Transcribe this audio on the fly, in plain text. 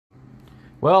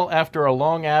Well, after a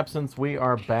long absence, we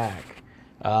are back.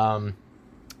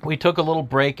 We took a little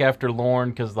break after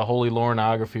Lorne because the Holy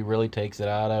Lorneography really takes it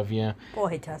out of you.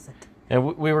 Boy, does it.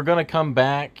 And we were going to come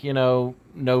back,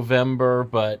 November,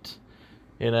 but,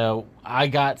 I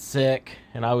got sick,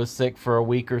 and I was sick for a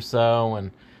week or so,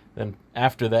 and then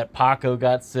after that, Paco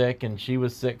got sick, and she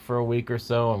was sick for a week or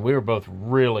so, and we were both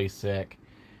really sick.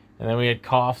 And then we had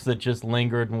coughs that just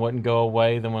lingered and wouldn't go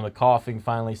away. Then when the coughing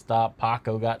finally stopped,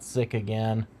 Paco got sick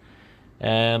again.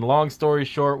 And long story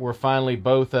short, we're finally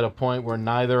both at a point where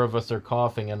neither of us are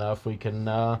coughing enough. We can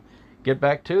get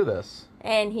back to this.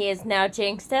 And he is now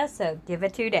jinxed us, so give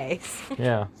it 2 days.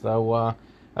 Yeah, so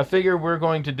I figure we're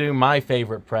going to do my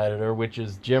favorite Predator, which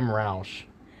is Jim Rauch.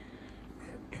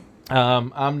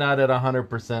 I'm not at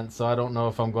 100%, so I don't know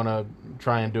if I'm going to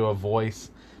try and do a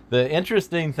voice. The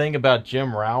interesting thing about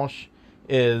Jim Rauch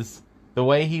is the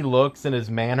way he looks and his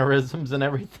mannerisms and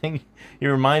everything. He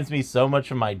reminds me so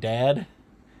much of my dad.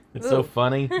 It's so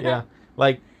funny. Yeah.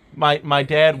 Like my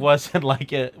dad wasn't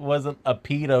wasn't a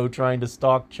pedo trying to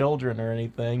stalk children or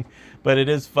anything, but it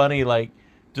is funny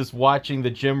just watching the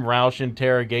Jim Rauch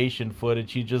interrogation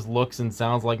footage. He just looks and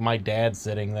sounds like my dad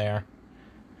sitting there.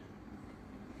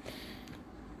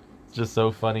 It's just so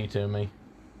funny to me.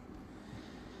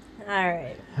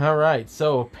 All right.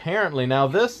 So apparently, now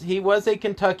he was a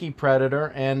Kentucky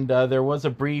Predator, and there was a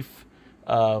brief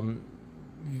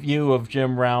view of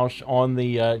Jim Rauch on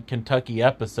the Kentucky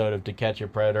episode of To Catch a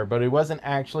Predator, but he wasn't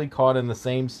actually caught in the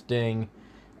same sting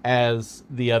as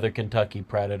the other Kentucky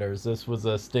Predators. This was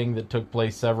a sting that took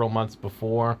place several months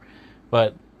before,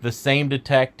 but the same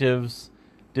detectives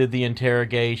did the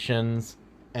interrogations,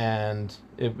 and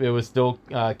it was still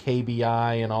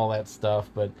KBI and all that stuff,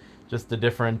 but just a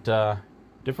different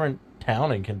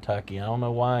town in Kentucky. I don't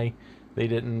know why they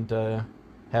didn't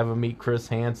have him meet Chris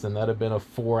Hansen. That'd have been a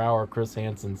 4-hour Chris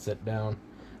Hansen sit down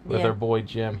with our boy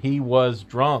Jim. He was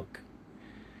drunk.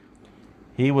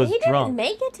 He didn't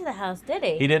make it to the house, did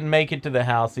he? He didn't make it to the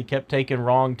house. He kept taking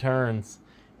wrong turns,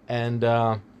 and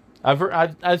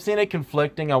I've seen it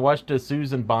conflicting. I watched a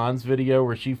Susan Bonds video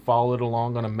where she followed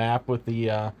along on a map with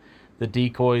the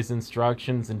decoy's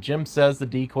instructions, and Jim says the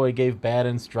decoy gave bad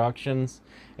instructions,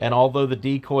 and although the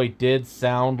decoy did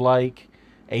sound like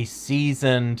a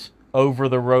seasoned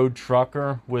over-the-road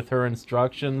trucker with her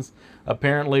instructions,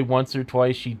 apparently once or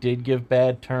twice she did give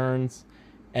bad turns,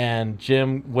 and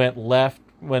Jim went left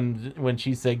when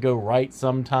she said go right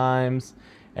sometimes,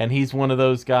 and he's one of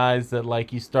those guys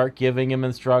that you start giving him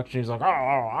instructions, he's like, oh,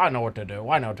 I know what to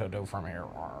do from here,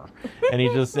 and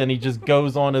he just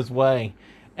goes on his way.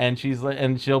 And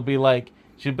she'll be like,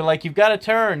 you've got to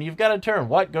turn.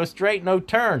 What? Go straight? No,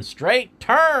 turn. Straight?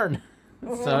 Turn.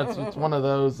 So it's one of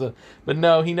those. But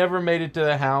no, he never made it to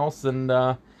the house,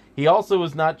 and he also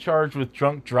was not charged with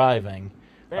drunk driving.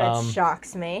 That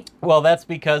shocks me. Well, that's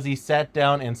because he sat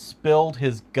down and spilled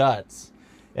his guts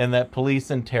in that police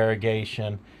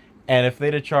interrogation. And if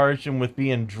they'd have charged him with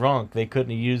being drunk, they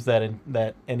couldn't have used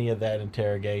any of that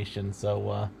interrogation.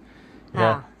 So,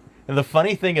 yeah. And the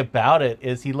funny thing about it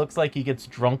is he looks like he gets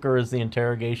drunker as the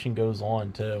interrogation goes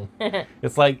on, too.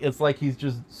 It's like he's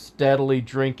just steadily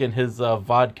drinking his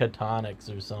vodka tonics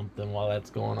or something while that's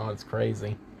going on. It's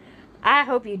crazy. I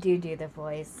hope you do the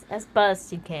voice as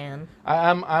best you can.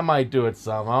 I might do it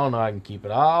some. I don't know. I can keep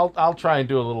it. I'll try and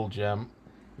do a little Jim.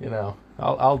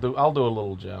 I'll do a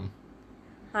little Jim.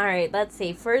 All right. Let's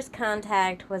see. First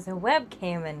contact was a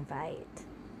webcam invite.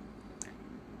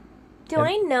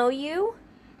 I know you?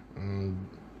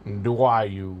 Do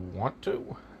you want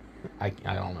to? I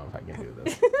don't know if I can do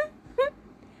this.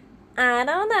 I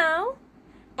don't know.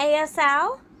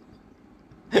 ASL?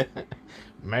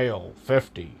 Male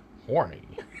 50, horny.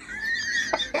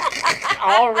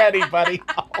 Already, buddy.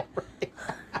 Already.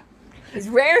 He's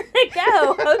raring to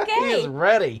go.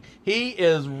 Okay. He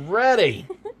is ready.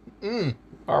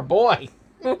 Our boy.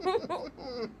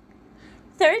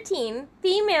 13,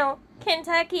 female,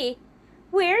 Kentucky.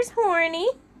 Where's horny?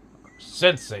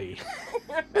 Cincy.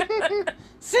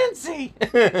 Cincy.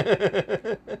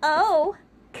 Oh,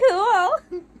 cool.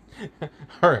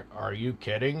 Are you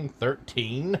kidding?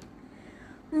 13?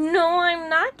 No, I'm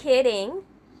not kidding.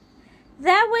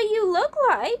 That what you look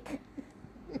like?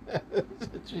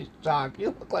 She's shocked. You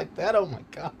look like that? Oh my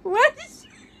god. What?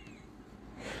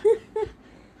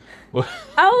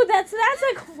 Oh, that's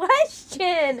a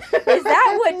question. Is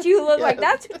that what you look like?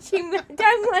 That's what she meant.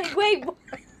 I'm like, wait, what?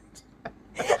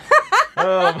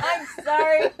 I'm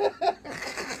sorry.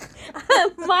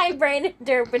 My brain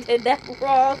interpreted that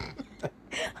wrong.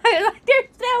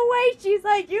 There's no way she's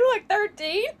like, you look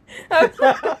 13.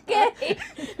 Okay.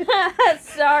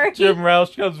 Sorry. Jim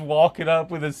Rauch comes walking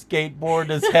up with his skateboard,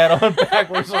 his head on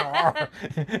backwards.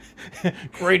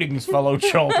 Greetings, fellow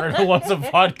children. Who wants a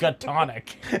vodka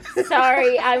tonic?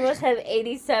 Sorry, I must have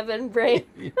 87 brain.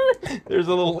 There's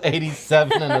a little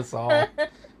 87 in us all.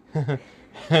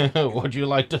 Would you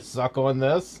like to suck on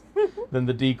this? Then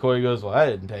the decoy goes, well, that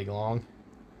didn't take long.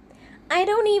 I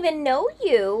don't even know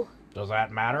you. Does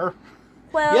that matter?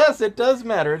 Well, Yes, it does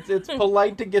matter. It's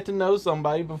polite to get to know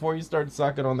somebody before you start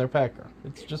sucking on their pecker.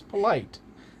 It's just polite.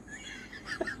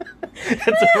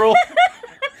 It's a rule.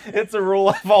 It's a rule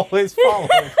I've always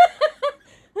followed.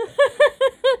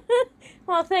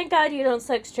 Well, thank God you don't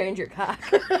suck stranger cock.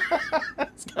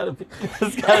 It's gotta be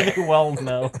well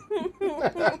known.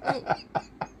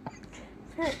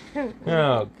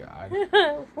 Oh God.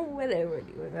 Whatever we're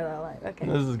doing with our life. Okay.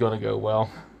 This is gonna go well.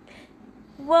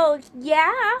 Well,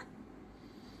 yeah.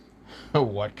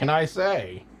 What can I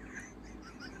say?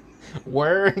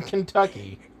 Where in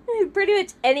Kentucky? Pretty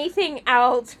much anything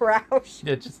else, Rauch.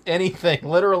 Yeah, just anything.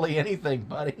 Literally anything,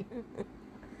 buddy.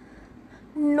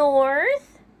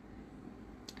 North?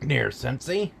 Near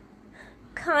Cincy?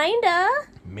 Kinda.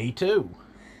 Me too.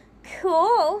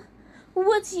 Cool.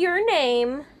 What's your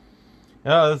name?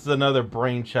 Oh, this is another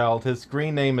brainchild. His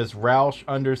screen name is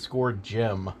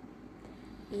Roush_Jim.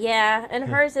 Yeah, and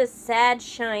hers is Sad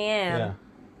Cheyenne. Yeah.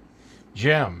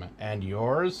 Jim, and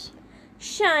yours?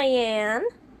 Cheyenne.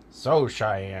 So,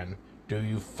 Cheyenne, do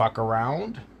you fuck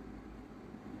around?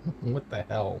 What the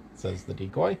hell, says the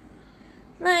decoy.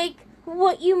 Like,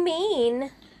 what you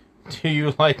mean? Do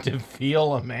you like to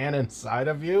feel a man inside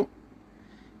of you?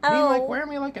 You mean, Oh. like, wear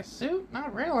me like a suit?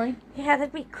 Not really. Yeah,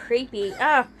 that'd be creepy.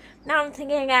 Oh, now I'm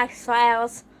thinking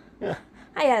X-Files. Yeah.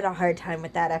 I had a hard time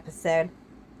with that episode.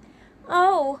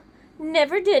 Oh,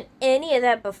 never did any of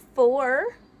that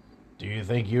before. Do you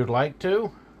think you'd like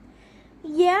to?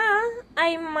 Yeah,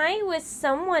 I might with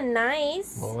someone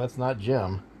nice. Well, that's not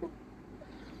Jim.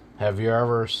 Have you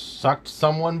ever sucked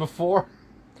someone before?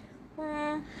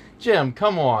 Jim,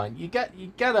 come on. You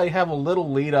gotta have a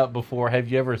little lead up before. Have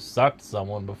you ever sucked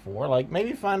someone before? Like,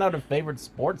 maybe find out her favorite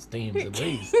sports teams at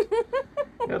least.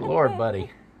 Good Lord,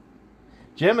 buddy.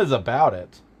 Jim is about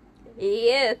it. He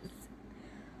is.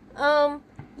 Yeah,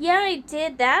 I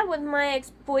did that with my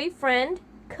ex-boyfriend,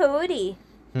 Cody.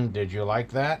 Did you like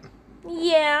that?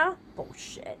 Yeah.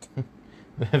 Bullshit.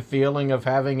 The feeling of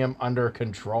having him under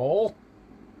control?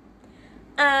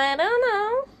 I don't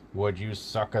know. Would you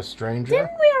suck a stranger?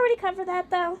 Didn't we already cover that,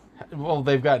 though? Well,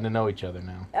 they've gotten to know each other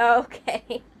now.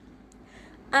 Okay.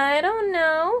 I don't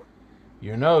know.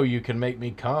 You know you can make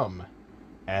me come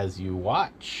as you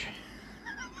watch.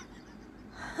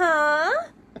 Huh?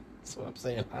 That's what I'm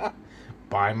saying, huh?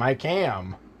 Buy my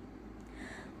cam.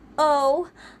 Oh,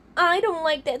 I don't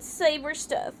like that saber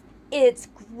stuff. It's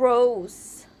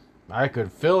gross. I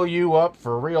could fill you up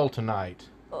for real tonight.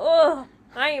 Ugh.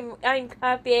 I'm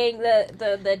copying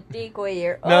the decoy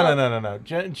here. No.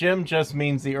 Jim just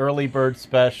means the early bird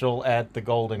special at the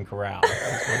Golden Corral.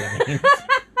 That's what he means.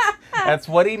 That's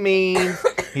what he means.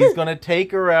 He's going to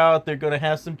take her out. They're going to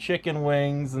have some chicken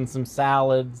wings and some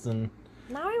salads. And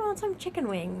Now I want some chicken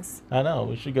wings. I know.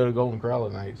 We should go to Golden Corral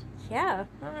tonight. Yeah,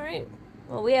 alright.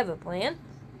 Well, we have a plan.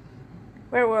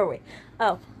 Where were we?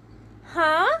 Oh.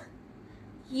 Huh?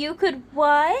 You could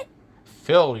what?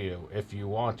 Fill you if you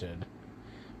wanted.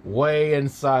 Way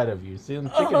inside of you. See them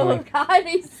chicken Oh, wings? God,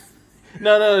 he's...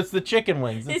 No, it's the chicken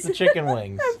wings. It's the chicken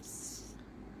wings.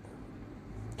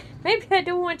 Maybe I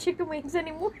don't want chicken wings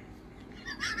anymore.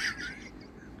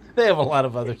 They have a lot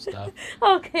of other stuff.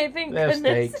 Okay, thank They have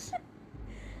goodness. steaks.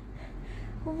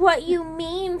 What you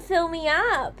mean, fill me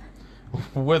up?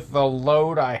 With the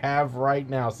load I have right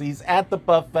now. See, he's at the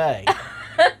buffet.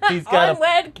 He's got On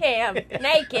webcam,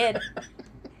 naked.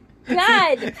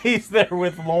 God. He's there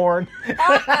with Lauren.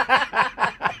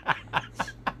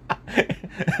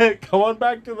 Go on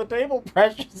back to the table,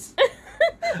 precious.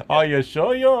 Are you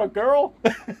sure you're a girl?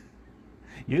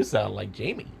 You sound like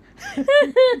Jamie.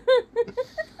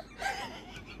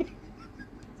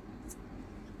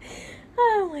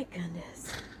 Oh my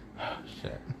goodness. Oh,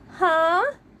 shit. Huh?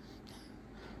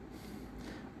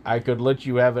 I could let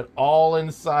you have it all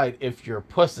inside if you're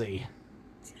pussy.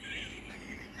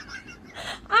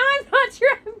 I'm not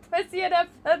sure I'm pussy enough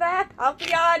for that, I'll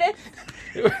be honest.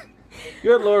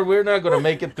 Good Lord, we're not going to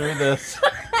make it through this.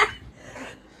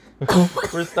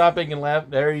 We're stopping and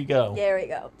laughing. There you go. There we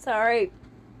go. Sorry.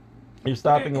 You're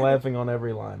stopping and laughing on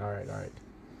every line. All right.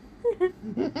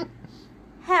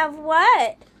 Have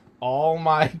what? All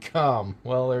my cum.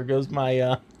 Well, there goes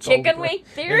my Chicken wing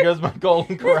There theory? goes my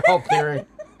Golden Corral theory.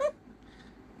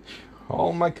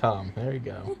 All my cum. There you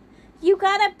go. You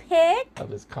got a pic? Of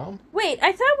his cum? Wait,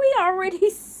 I thought we already...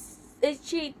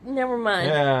 Never mind.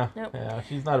 Yeah. Nope. Yeah,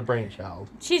 she's not a brainchild.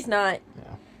 She's not.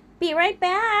 Yeah. Be right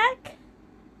back.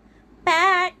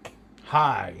 Back.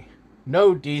 Hi.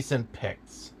 No decent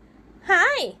pics.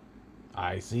 Hi.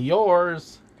 I see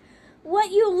yours.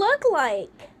 What you look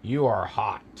like. You are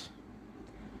hot.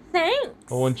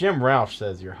 Thanks. Well, when Jim Rauch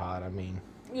says you're hot, I mean...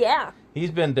 Yeah. He's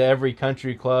been to every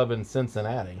country club in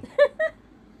Cincinnati.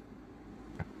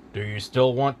 Do you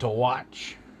still want to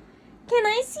watch? Can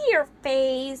I see your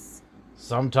face?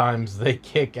 Sometimes they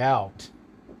kick out.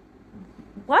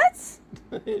 What?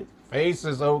 Face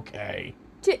is okay.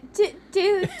 Do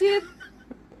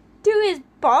his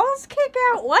balls kick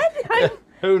out? What?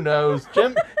 Who knows?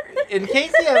 Jim, in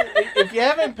case if you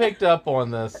haven't picked up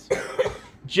on this,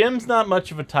 Jim's not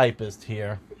much of a typist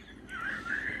here.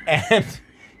 And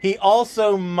he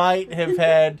also might have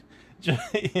had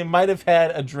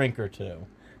a drink or two.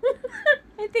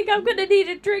 I think I'm gonna need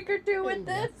a drink or two with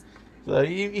this. So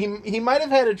he might have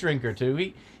had a drink or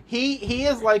two. He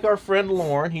is like our friend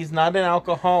Lauren. He's not an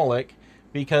alcoholic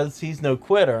because he's no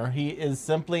quitter. He is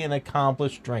simply an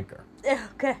accomplished drinker.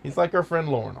 Okay. He's like our friend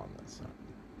Lauren on this.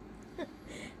 So.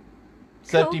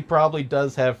 Except Cool. he probably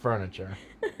does have furniture.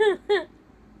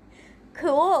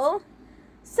 Cool.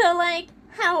 So, like,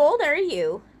 how old are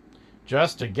you?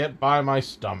 Just to get by my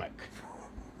stomach.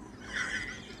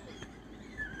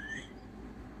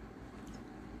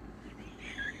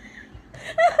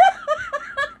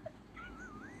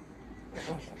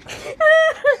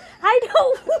 I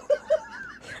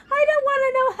don't want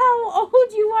to know how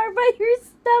old you are by your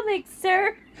stomach,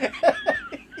 sir.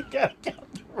 You gotta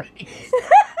count the rings.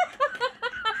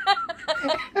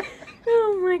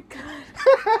 Oh my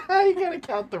god. You gotta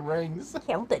count the rings.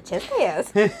 Count the chest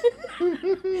hairs.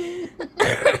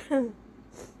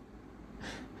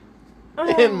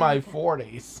 In my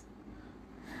 40s.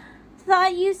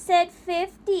 Thought you said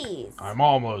 50s. I'm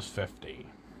almost 50.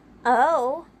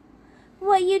 Oh.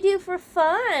 What you do for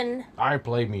fun? I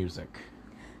play music.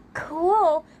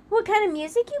 Cool. What kind of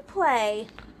music you play?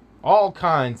 All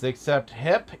kinds except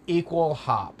hip equal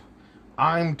hop.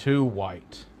 I'm too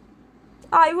white.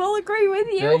 I will agree with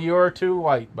you. Yeah, you're too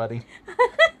white, buddy.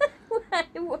 I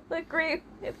will agree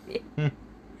with you.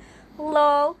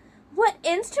 Lol. What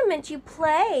instrument you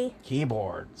play?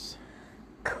 Keyboards.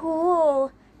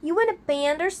 Cool. You in a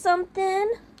band or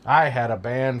something? I had a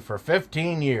band for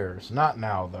 15 years. Not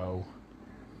now, though.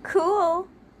 Cool.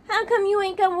 How come you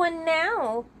ain't got one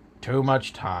now? Too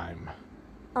much time.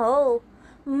 Oh,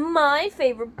 my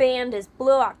favorite band is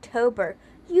Blue October.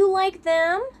 You like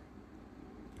them?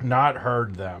 Not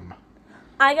heard them.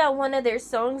 I got one of their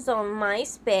songs on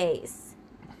MySpace.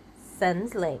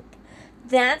 Sunslink.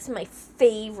 That's my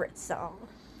favorite song.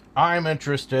 I'm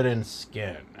interested in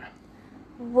skin.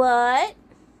 What?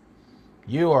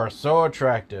 You are so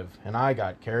attractive, and I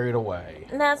got carried away.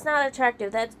 That's not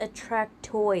attractive. That's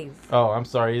attractoive. Oh, I'm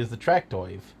sorry. Is the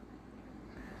tractoive?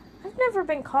 I've never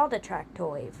been called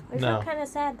attractoive. I feel No. kind of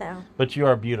sad though. But you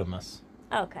are beautimous.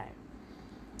 Okay.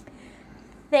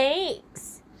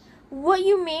 Thanks. What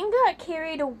you mean got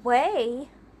carried away?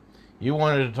 You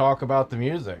wanted to talk about the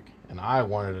music, and I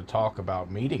wanted to talk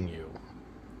about meeting you.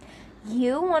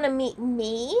 You want to meet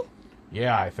me?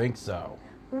 Yeah, I think so.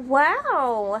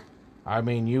 Wow. I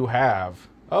mean, you have.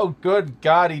 Oh, good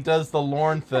God, he does the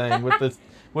Lorne thing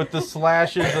with the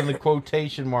slashes and the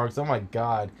quotation marks. Oh my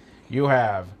God, you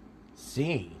have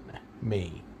seen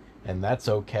me, and that's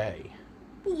okay.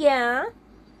 Yeah.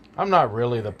 I'm not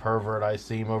really the pervert I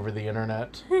seem over the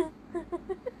internet.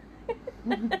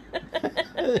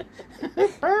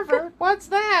 Pervert? What's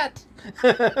that?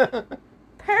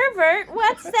 Pervert?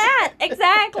 What's that?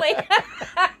 Exactly.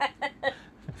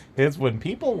 It's when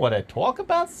people want to talk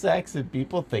about sex and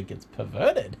people think it's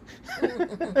perverted.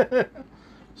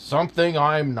 Something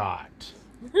I'm not.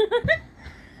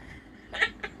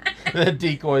 The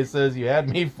decoy says, you had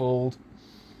me fooled.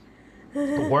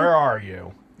 Where are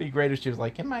you? Be great if she was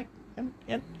like, in my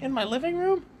living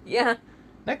room? Yeah.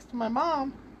 Next to my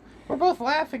mom. We're both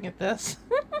laughing at this.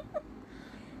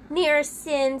 Near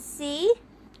Cincy?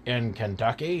 In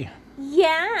Kentucky?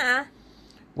 Yeah.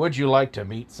 Would you like to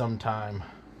meet sometime?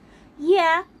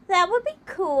 Yeah, that would be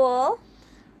cool.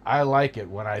 I like it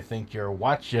when I think you're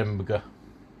watching.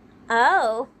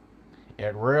 Oh.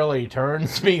 It really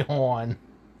turns me on.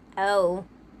 Oh.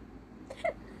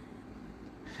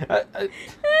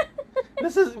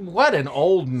 This is what an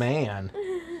old man.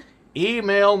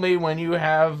 Email me when you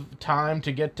have time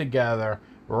to get together.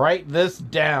 Write this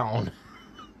down.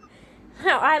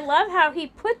 I love how he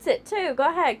puts it too. Go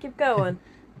ahead, keep going.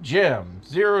 Jim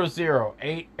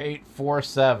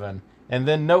 008847 And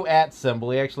then no at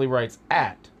symbol. He actually writes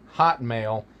at.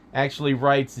 Hotmail actually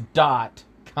writes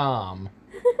 .com.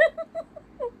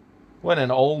 What an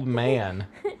old man.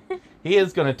 He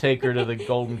is going to take her to the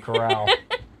Golden Corral.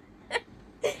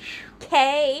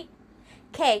 K,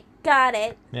 got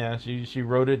it. Yeah, she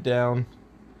wrote it down.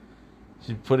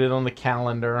 She put it on the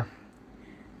calendar.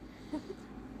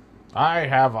 I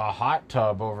have a hot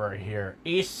tub over here.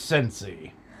 East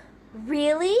Cincy.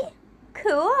 Really?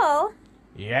 Cool.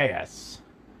 Yes.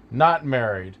 Not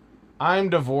married. I'm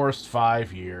divorced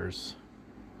 5 years.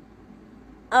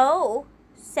 Oh,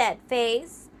 sad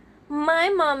face. My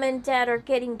mom and dad are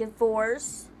getting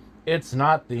divorced. It's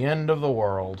not the end of the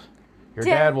world. Your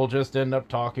dad will just end up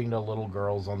talking to little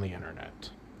girls on the internet.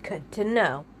 Good to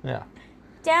know. Yeah.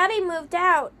 Daddy moved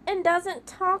out and doesn't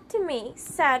talk to me,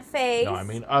 sad face. No, I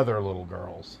mean other little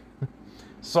girls.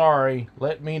 Sorry,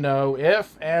 let me know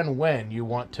if and when you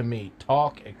want to meet,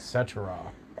 talk,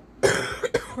 etc.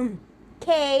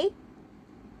 Okay.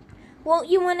 What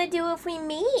you want to do if we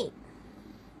meet?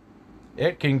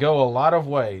 It can go a lot of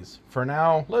ways. For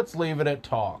now, let's leave it at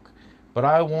talk. But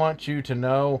I want you to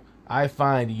know I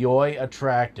find Yoy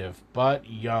attractive, but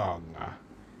young.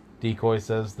 Decoy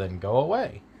says, then go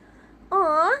away.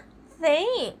 Aw,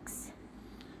 thanks.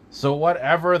 So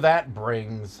whatever that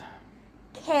brings.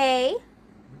 Okay.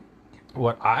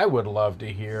 What I would love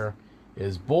to hear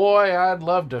is, boy, I'd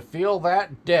love to feel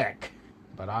that dick.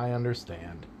 But I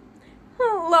understand.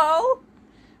 Hello?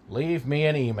 Leave me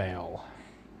an email.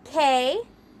 Okay.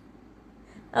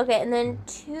 Okay, and then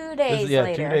 2 days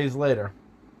later. 2 days later.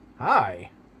 Hi.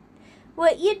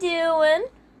 What you doing?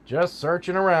 Just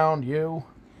searching around, you.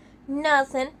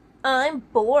 Nothing. I'm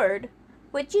bored.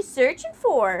 What you searching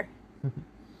for?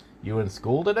 You in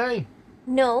school today?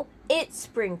 No, it's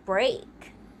spring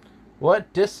break.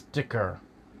 What district?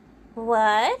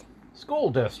 What? School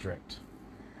district.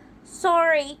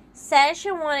 Sorry,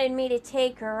 Sasha wanted me to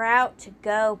take her out to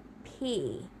go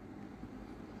pee.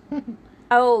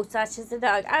 Oh, Sasha's the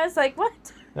dog. I was like, what?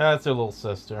 That's her little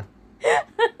sister.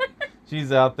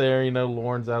 She's out there, you know,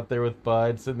 Lauren's out there with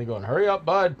Bud, sitting there going, hurry up,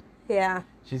 Bud. Yeah.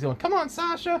 She's going, come on,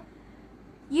 Sasha.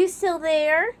 You still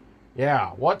there?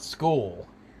 Yeah, what school?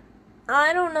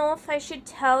 I don't know if I should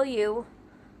tell you.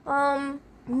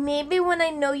 Maybe when I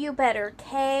know you better,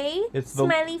 Kay?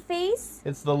 Smiley face?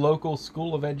 It's the local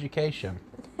school of education.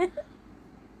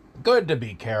 Good to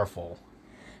be careful.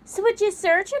 So what you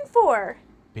searching for?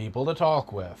 People to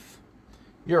talk with.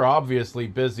 You're obviously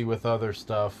busy with other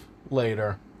stuff.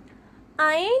 Later.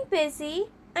 I ain't busy.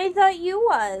 I thought you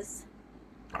was.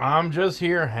 I'm just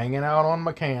here hanging out on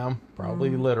my cam.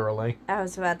 Probably literally. I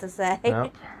was about to say.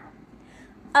 Yep.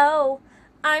 Oh,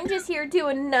 I'm just here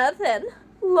doing nothing.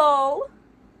 Lol.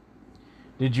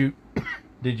 Did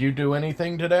you do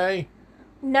anything today?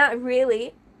 Not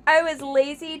really. I was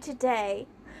lazy today.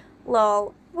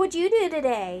 Lol. What'd you do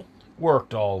today?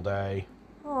 Worked all day.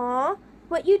 Aw,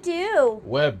 what you do?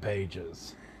 Web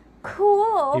pages.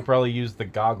 Cool. He probably used the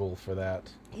goggle for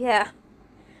that. Yeah.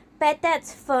 Bet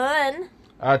that's fun.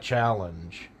 A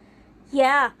challenge.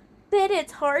 Yeah, bet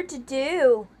it's hard to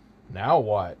do. Now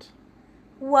what?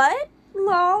 What?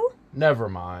 Lol. Never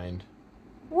mind.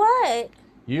 What?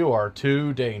 You are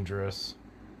too dangerous.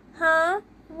 Huh?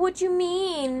 What you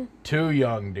mean? Too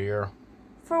young, dear.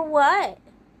 For what?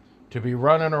 To be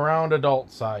running around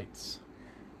adult sites.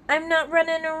 I'm not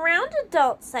running around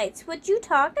adult sites. What you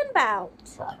talking about?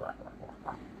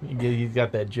 He's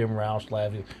got that Jim Rauch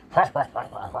laugh.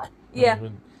 Yeah.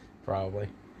 Probably.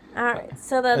 All right.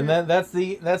 So then. And then that's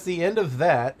the end of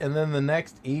that. And then the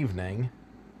next evening,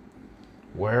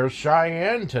 where's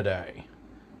Cheyenne today?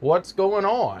 What's going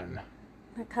on?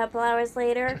 A couple hours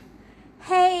later.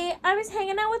 Hey, I was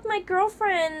hanging out with my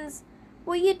girlfriends.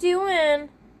 What you doing?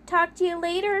 Talk to you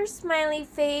later, smiley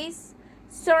face.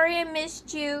 Sorry I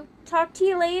missed you. Talk to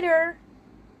you later.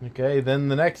 Okay, then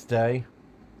the next day,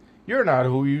 you're not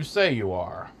who you say you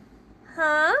are.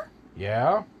 Huh?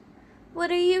 Yeah?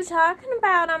 What are you talking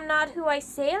about? I'm not who I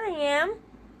say I am.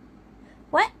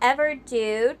 Whatever,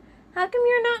 dude. How come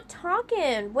you're not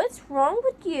talking? What's wrong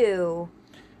with you?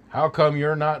 How come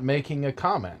you're not making a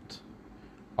comment?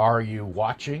 Are you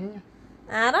watching?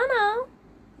 I don't know.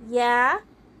 Yeah?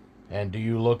 And do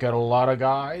you look at a lot of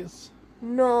guys?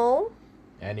 No.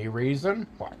 Any reason?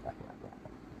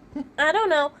 I don't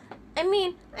know. I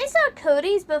mean, I saw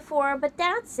Cody's before, but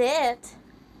that's it.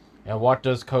 And what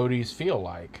does Cody's feel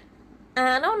like?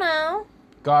 I don't know.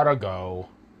 Gotta go.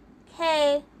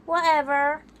 Okay,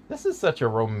 whatever. This is such a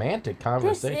romantic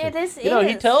conversation. This you know,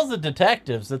 is. he tells the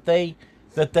detectives that they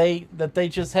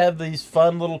just have these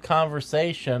fun little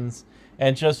conversations,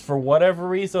 and just for whatever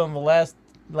reason, the last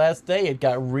last day. It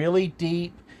got really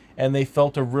deep, and they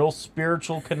felt a real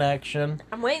spiritual connection.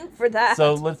 I'm waiting for that.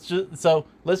 So let's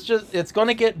just. It's going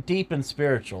to get deep and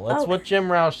spiritual. That's what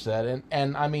Jim Rauch said,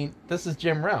 and I mean, this is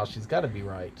Jim Rauch. He's got to be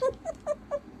right.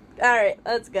 All right,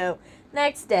 let's go.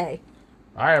 Next day.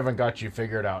 I haven't got you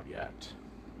figured out yet.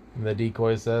 And the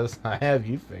decoy says, I have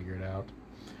you figured out.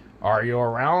 Are you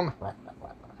around?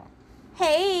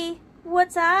 Hey,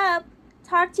 what's up?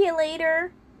 Talk to you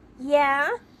later. Yeah?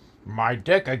 My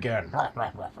dick again.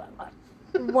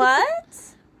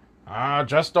 What?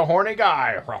 Just a horny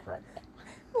guy.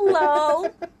 Lol.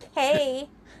 Hey.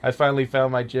 I finally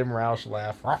found my Jim Rauch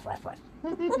laugh. I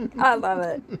love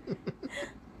it.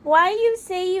 Why you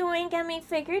say you ain't got me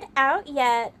figured out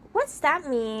yet? What's that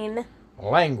mean?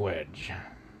 Language.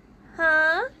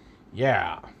 Huh?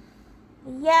 Yeah.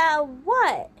 Yeah,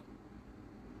 what?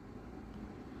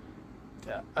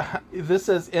 This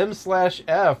says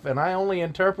M/F, and I only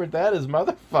interpret that as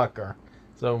motherfucker.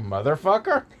 So,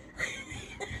 motherfucker?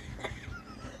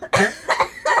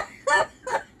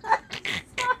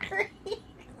 Sorry.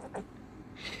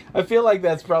 I feel like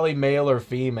that's probably male or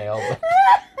female.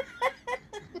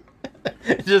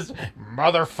 Just,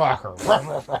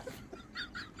 motherfucker.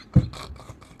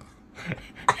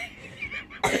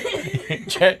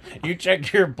 You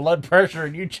check your blood pressure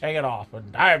and you check it off.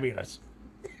 And diabetes.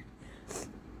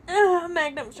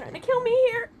 Magnum's trying to kill me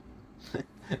here.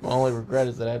 My only regret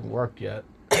is that it hadn't worked yet.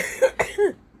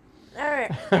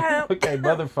 Alright. Okay,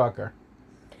 motherfucker.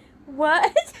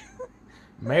 What?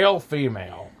 Male,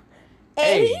 female.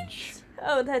 Age?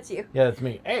 Oh, that's you. Yeah, that's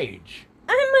me. Age.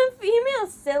 I'm a female,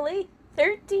 silly.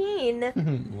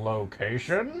 13.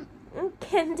 Location?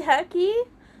 Kentucky?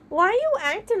 Why are you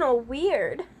acting all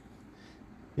weird?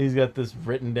 He's got this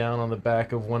written down on the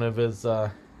back of one of his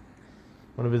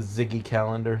Ziggy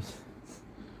calendars.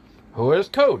 Who is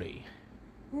Cody?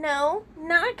 No,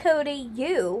 not Cody,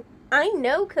 you. I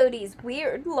know Cody's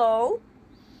weird, lol.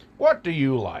 What do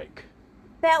you like?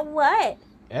 About what?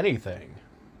 Anything.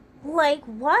 Like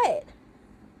what?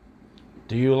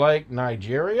 Do you like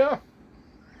Nigeria?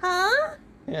 Huh?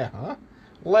 Yeah, huh?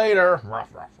 Later. Ruff,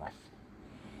 ruff, ruff.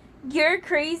 You're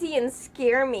crazy and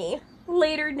scare me.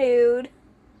 Later, dude.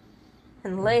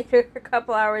 And later, a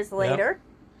couple hours later.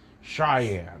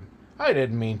 Cheyenne. I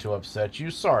didn't mean to upset you.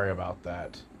 Sorry about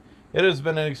that. It has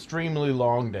been an extremely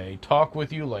long day. Talk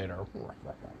with you later.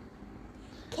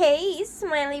 Okay,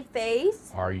 smiley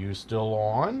face. Are you still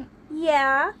on?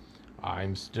 Yeah.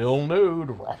 I'm still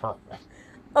nude.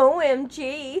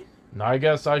 OMG. I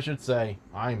guess I should say,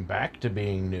 I'm back to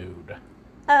being nude.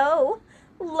 Oh,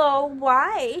 lol,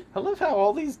 why? I love how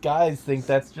all these guys think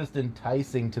that's just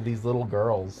enticing to these little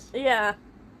girls. Yeah.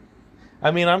 I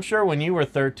mean, I'm sure when you were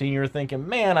 13, you were thinking,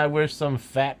 man, I wish some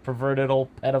fat, perverted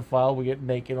old pedophile would get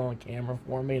naked on a camera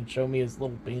for me and show me his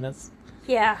little penis.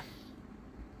 Yeah.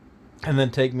 And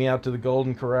then take me out to the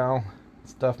Golden Corral,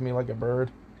 stuff me like a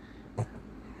bird.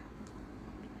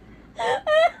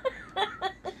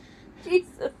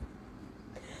 Jesus.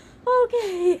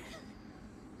 Okay.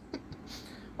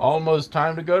 Almost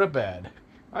time to go to bed.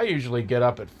 I usually get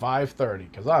up at 5:30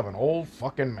 because I'm an old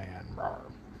fucking man.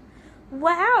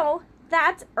 Wow,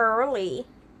 that's early.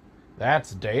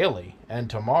 That's daily. And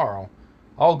tomorrow,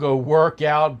 I'll go work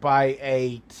out by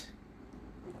 8.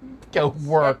 Go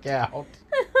work out.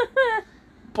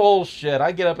 Bullshit.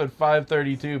 I get up at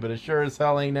 5:32, but it sure as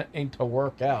hell ain't to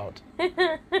work out.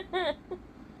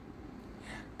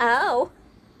 Oh.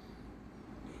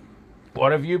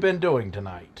 What have you been doing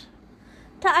tonight?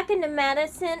 Talking to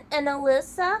Madison and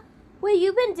Alyssa. What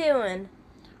you been doing?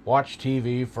 Watch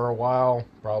TV for a while.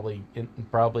 Probably,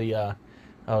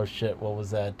 oh shit, what was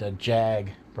that?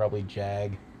 Jag. Probably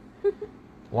Jag.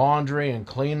 Laundry and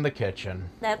clean the kitchen.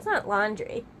 That's not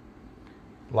laundry.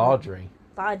 Laundry.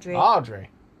 Laundry. Laundry.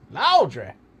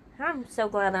 Laundry. I'm so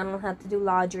glad I don't have to do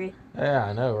laundry. Yeah,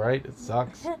 I know, right? It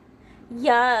sucks.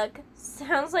 Yuck.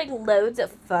 Sounds like loads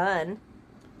of fun.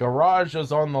 Garage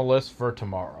is on the list for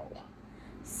tomorrow.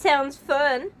 Sounds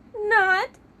fun. Not.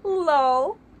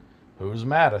 Lol. Who's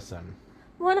Madison?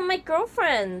 One of my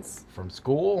girlfriends. From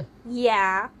school?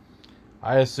 Yeah.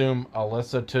 I assume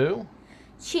Alyssa too?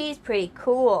 She's pretty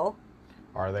cool.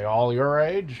 Are they all your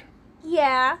age?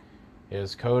 Yeah.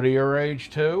 Is Cody your age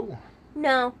too?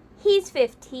 No, he's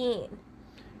 15.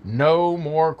 No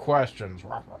more questions.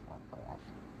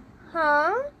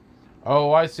 Huh?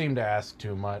 Oh, I seem to ask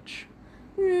too much.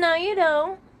 No, you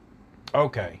don't.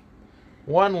 Okay.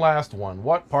 One last one.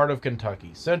 What part of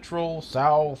Kentucky? Central,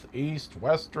 south, east,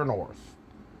 west, or north?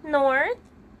 North?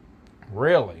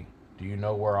 Really? Do you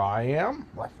know where I am?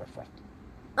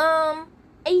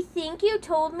 I think you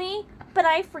told me, but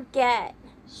I forget.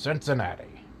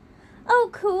 Cincinnati. Oh,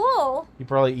 cool. He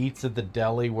probably eats at the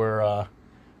deli where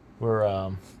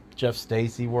Jeff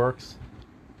Stacy works.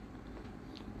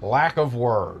 Lack of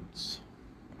words.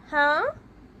 Huh?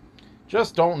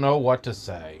 Just don't know what to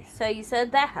say. So you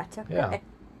said that. Okay. Yeah.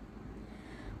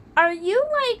 Are you,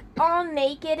 like, all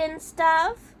naked and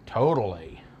stuff?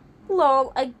 Totally.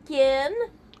 Lol, again?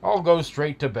 I'll go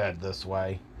straight to bed this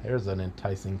way. There's an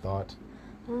enticing thought.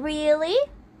 Really?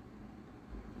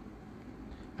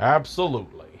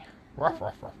 Absolutely.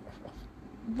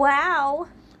 Wow.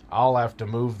 I'll have to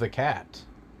move the cat.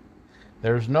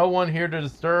 There's no one here to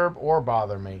disturb or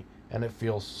bother me, and it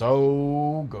feels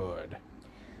so good.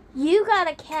 You got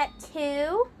a cat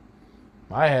too?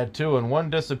 I had two, and one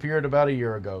disappeared about a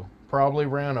year ago. Probably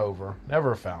ran over.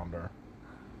 Never found her.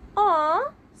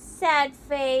 Aw, sad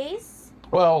face.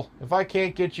 Well, if I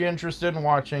can't get you interested in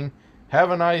watching,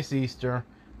 have a nice Easter.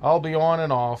 I'll be on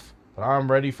and off, but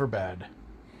I'm ready for bed.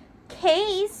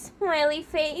 Case, smiley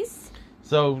face.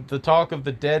 So the talk of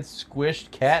the dead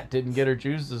squished cat didn't get her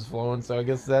juices flowing, so I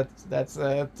guess that's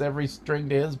every string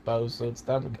to his bow, so it's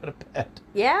time to go to bed.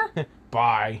 Yeah.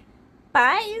 Bye.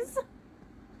 Buys.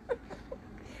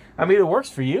 I mean, it works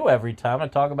for you every time I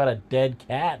talk about a dead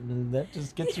cat, and that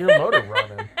just gets your motor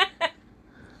running.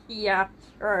 Yeah,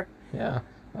 sure. Yeah,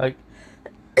 like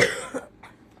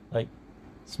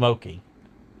Smokey.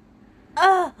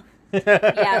 Oh.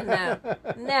 Yeah,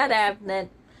 no. Not happening.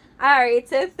 Alright,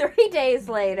 so 3 days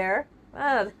later.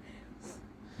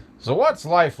 So what's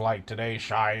life like today,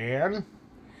 Cheyenne?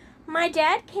 My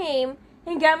dad came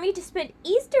and got me to spend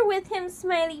Easter with him,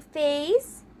 smiley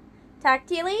face. Talk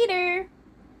to you later.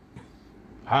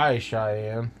 Hi,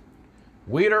 Cheyenne.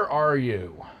 Where are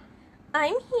you?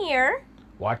 I'm here.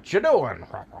 What you doing?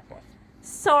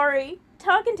 Sorry,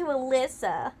 talking to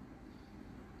Alyssa.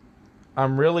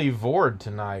 I'm really bored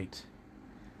tonight.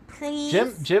 Please?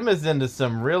 Jim is into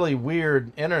some really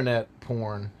weird internet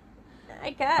porn.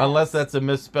 I guess. Unless that's a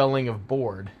misspelling of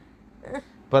bored.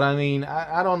 But I mean,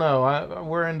 I don't know.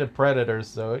 We're into predators,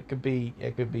 so it could be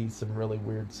some really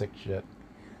weird sick shit.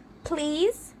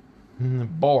 Please?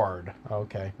 Bored.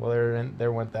 Okay. Well,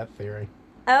 there went that theory.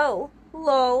 Oh,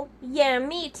 lol. Yeah,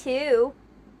 me too.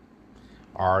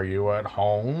 Are you at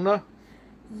home?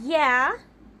 Yeah.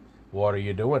 What are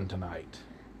you doing tonight?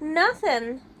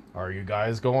 Nothing. Are you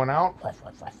guys going out?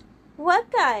 What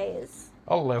guys?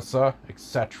 Alyssa,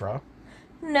 etc.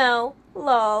 No,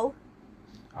 lol.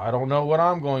 I don't know what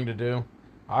I'm going to do.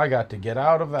 I got to get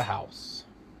out of the house.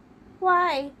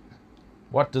 Why?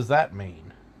 What does that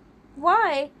mean?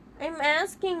 Why? I'm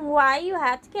asking why you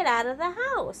had to get out of the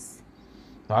house.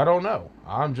 I don't know.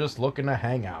 I'm just looking to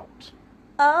hang out.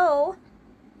 Oh.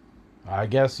 I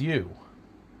guess you.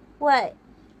 What?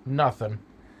 Nothing.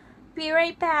 Be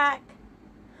right back.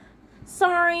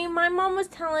 Sorry, my mom was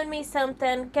telling me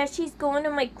something. Guess she's going to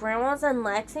my grandma's in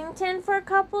Lexington for a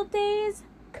couple days.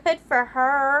 Good for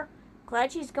her.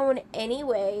 Glad she's going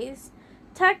anyways.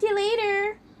 Talk to you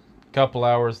later. Couple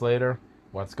hours later.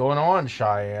 What's going on,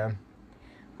 Cheyenne?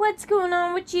 What's going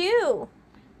on with you?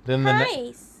 Then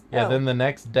Then the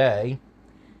next day.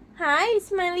 Hi,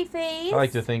 smiley face. I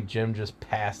like to think Jim just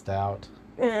passed out.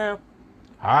 Yeah.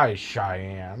 Hi,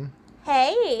 Cheyenne.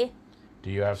 Hey.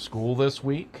 Do you have school this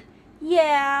week?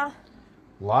 Yeah.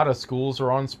 A lot of schools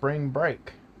are on spring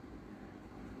break.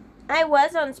 I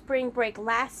was on spring break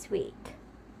last week.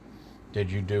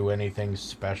 Did you do anything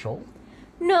special?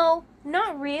 No,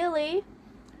 not really.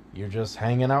 You just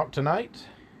hanging out tonight?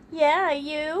 Yeah,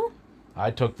 you?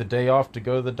 I took the day off to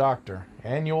go to the doctor.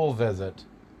 Annual visit.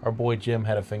 Our boy Jim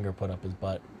had a finger put up his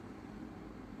butt.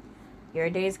 Your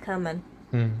day's coming.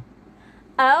 Hmm.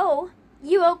 Oh,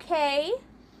 you okay?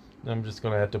 I'm just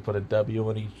going to have to put a W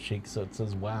on each cheek so it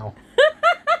says wow.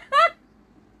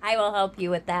 I will help you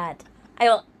with that. I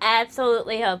will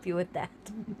absolutely help you with that.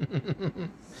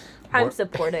 I'm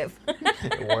supportive.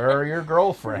 Where are your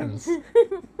girlfriends?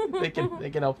 They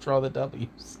can help draw the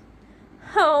W's.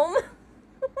 Home.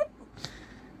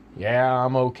 Yeah,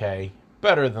 I'm okay.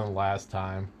 Better than last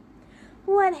time.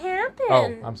 What happened?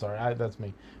 Oh, I'm sorry. That's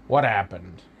me. What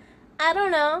happened? I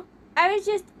don't know. I was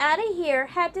just out of here.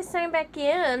 Had to sign back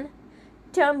in.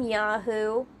 Dumb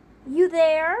Yahoo. You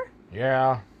there?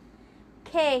 Yeah.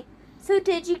 Okay. So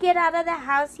did you get out of the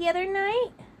house the other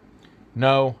night?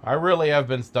 No, I really have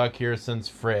been stuck here since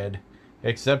Fred.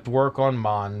 Except work on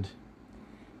Mond.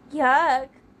 Yuck.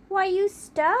 Why you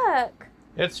stuck?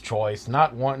 It's choice,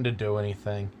 not wanting to do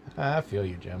anything. I feel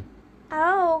you, Jim.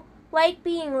 Oh, like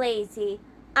being lazy.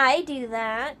 I do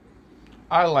that.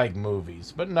 I like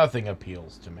movies, but nothing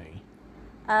appeals to me.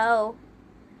 Oh.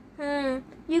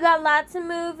 You got lots of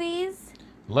movies?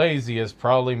 Lazy is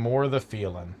probably more the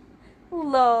feeling.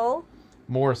 Lol.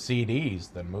 More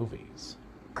CDs than movies.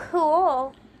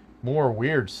 Cool. More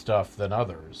weird stuff than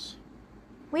others.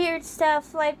 Weird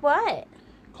stuff like what?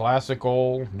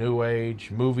 Classical, new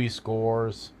age, movie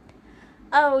scores.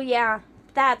 Oh, yeah.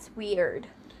 That's weird.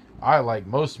 I like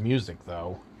most music,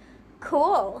 though.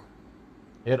 Cool.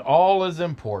 It all is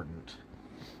important.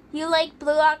 You like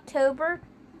Blue October?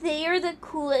 They are the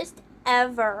coolest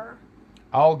ever.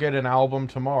 I'll get an album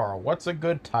tomorrow. What's a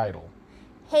good title?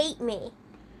 Hate Me.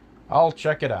 I'll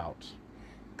check it out.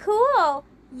 Cool.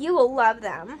 You will love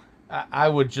them. I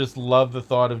would just love the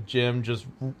thought of Jim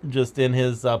just in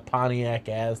his Pontiac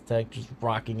Aztec, just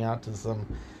rocking out to some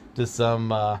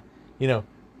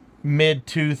mid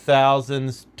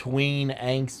 2000s tween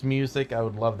angst music. I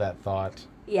would love that thought.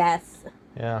 Yes.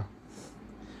 Yeah.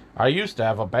 I used to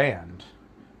have a band.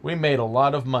 We made a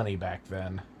lot of money back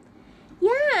then. Yeah,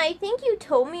 I think you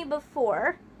told me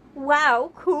before.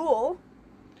 Wow, cool.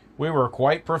 We were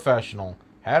quite professional.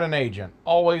 Had an agent.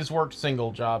 Always worked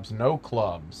single jobs, no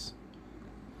clubs.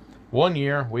 One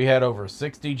year, we had over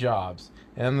 60 jobs,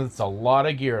 and it's a lot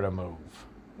of gear to move.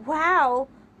 Wow,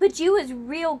 but you was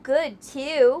real good,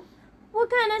 too. What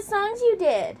kind of songs you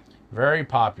did? Very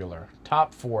popular,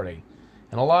 top 40,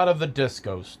 and a lot of the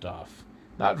disco stuff.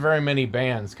 Not very many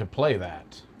bands could play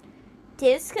that.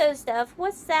 Disco stuff?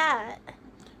 What's that?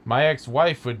 My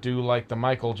ex-wife would do like the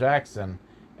Michael Jackson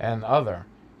and other.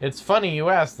 It's funny you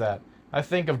ask that. I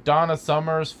think of Donna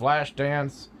Summer's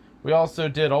Flashdance. We also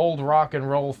did old rock and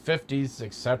roll 50s,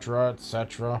 etc.,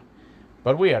 etc.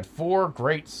 But we had 4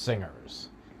 great singers.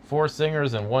 4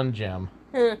 singers and 1 Jim.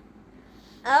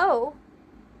 Oh.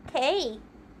 Okay.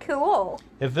 Cool.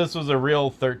 If this was a real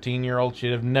 13-year-old,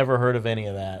 she'd have never heard of any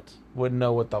of that. Wouldn't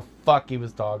know what the fuck he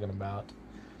was talking about.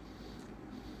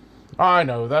 I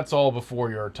know, that's all before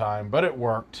your time, but it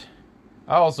worked.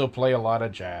 I also play a lot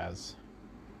of jazz.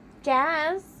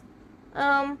 Jazz?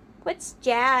 What's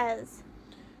jazz?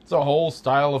 It's a whole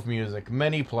style of music,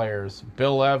 many players.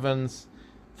 Bill Evans,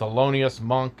 Thelonious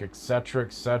Monk, etc.,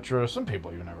 etc. Some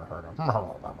people you've never heard of.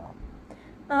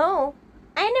 Oh,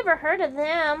 I never heard of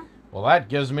them. Well, that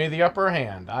gives me the upper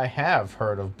hand. I have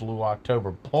heard of Blue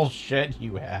October. Bullshit,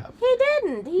 you have. He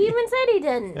didn't. He even said he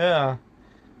didn't. Yeah.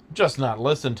 Just not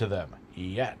listen to them.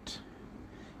 Yet.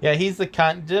 Yeah, Jim's the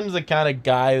kind of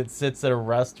guy that sits at a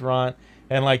restaurant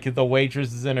and, like, if the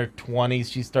waitress is in her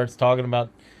 20s, she starts talking about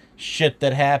shit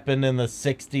that happened in the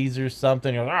 60s or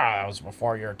something. You're like, that was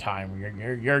before your time.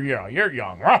 You're young.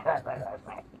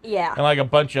 Yeah. And, like, a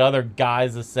bunch of other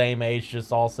guys the same age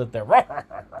just all sit there.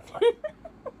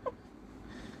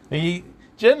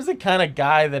 Jim's the kind of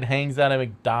guy that hangs out at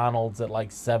McDonald's at like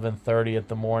 7:30 in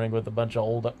the morning with a bunch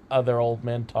of other old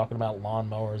men talking about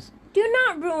lawnmowers. Do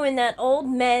not ruin that old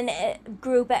men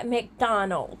group at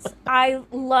McDonald's. I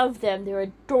love them. They're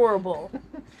adorable.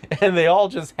 And they all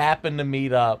just happen to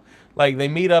meet up. Like, they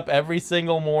meet up every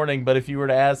single morning, but if you were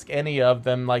to ask any of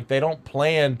them, like, they don't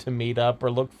plan to meet up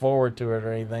or look forward to it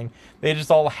or anything. They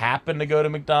just all happen to go to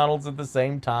McDonald's at the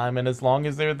same time, and as long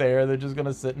as they're there, they're just going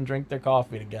to sit and drink their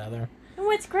coffee together. And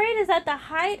what's great is at the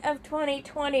height of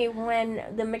 2020, when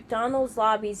the McDonald's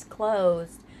lobbies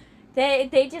closed,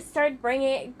 they just started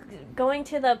going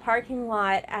to the parking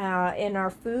lot in our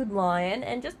food line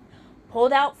and just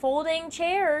pulled out folding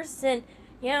chairs, and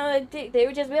they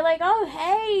would just be like, oh,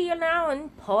 hey,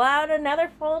 and pull out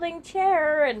another folding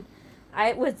chair, and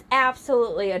it was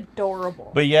absolutely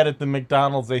adorable. But yet at the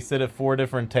McDonald's, they sit at 4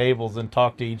 different tables and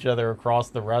talk to each other across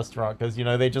the restaurant because,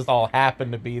 they just all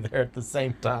happen to be there at the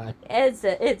same time.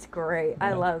 It's great. Yeah.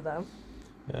 I love them.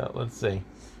 Yeah, let's see.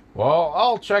 Well,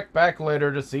 I'll check back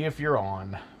later to see if you're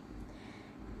on.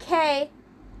 Okay.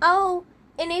 Oh,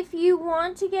 and if you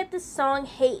want to get the song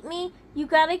Hate Me, you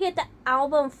gotta get the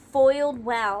album Foiled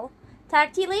Well.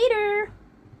 Talk to you later.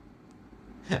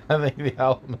 I think the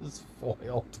album is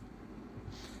foiled.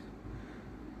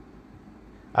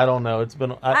 I don't know. It's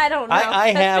been... I don't know.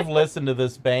 I have listened to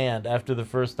this band after the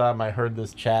first time I heard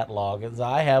this chat log.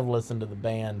 I have listened to the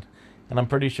band, and I'm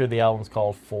pretty sure the album's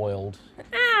called Foiled.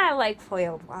 I like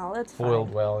Foiled Well. That's fine.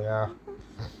 Foiled Well, yeah.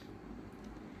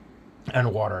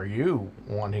 And what are you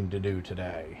wanting to do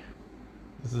today?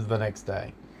 This is the next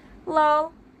day.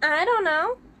 Lol, I don't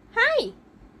know. Hi.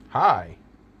 Hi.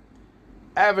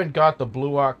 Haven't got the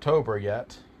Blue October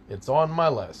yet. It's on my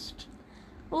list.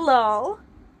 Lol.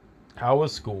 How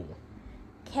was school?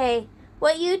 Okay,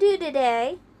 what you do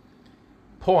today?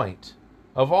 Point.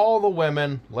 Of all the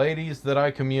women, ladies that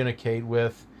I communicate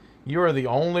with, you are the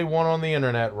only one on the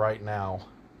internet right now.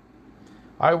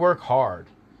 I work hard.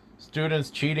 Students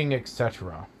cheating,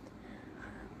 etc.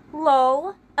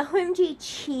 Lol. OMG,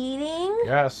 cheating?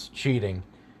 Yes, cheating.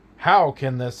 How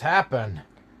can this happen?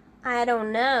 I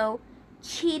don't know.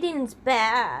 Cheating's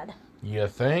bad. You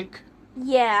think?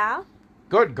 Yeah.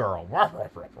 Good girl.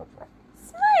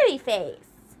 Smiley face.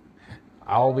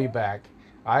 I'll be back.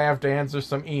 I have to answer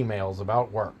some emails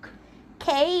about work.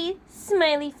 Okay,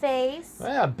 smiley face.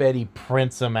 I bet he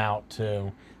prints them out,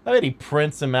 too. I bet he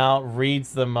prints them out,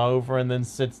 reads them over, and then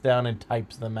sits down and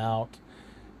types them out.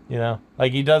 You know,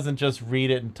 like he doesn't just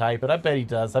read it and type it. I bet he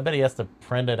does. I bet he has to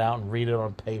print it out and read it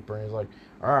on paper. And he's like,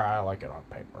 all right, I like it on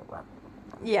paper.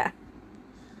 Yeah.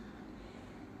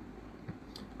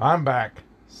 I'm back.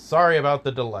 Sorry about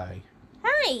the delay.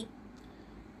 Hi.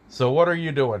 So what are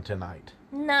you doing tonight?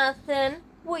 Nothing.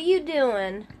 What you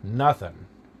doing? Nothing.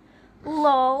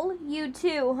 Lol, you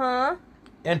too, huh?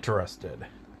 Interested.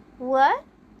 What?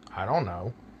 I don't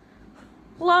know.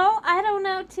 Lol, I don't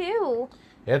know too.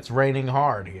 It's raining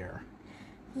hard here.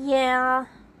 Yeah.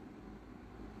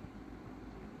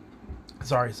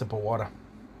 Sorry, sip of water.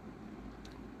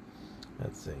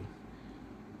 Let's see.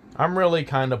 I'm really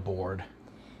kind of bored.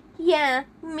 Yeah,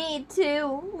 me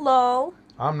too. Lol.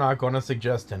 I'm not going to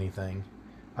suggest anything.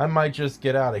 I might just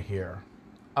get out of here.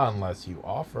 Unless you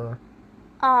offer.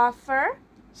 Offer?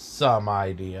 Some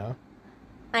idea.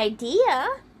 Idea?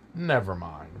 Never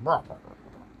mind.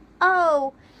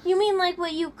 Oh, you mean like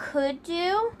what you could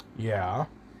do? Yeah.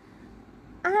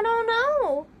 I don't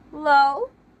know.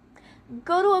 Lol.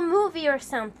 Go to a movie or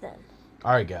something.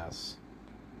 I guess.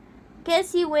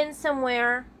 Guess you went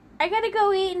somewhere. I gotta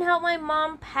go eat and help my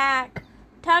mom pack.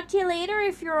 Talk to you later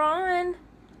if you're on.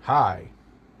 Hi.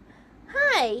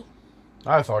 Hi.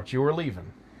 I thought you were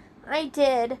leaving. I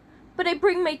did, but I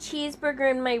bring my cheeseburger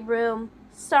in my room.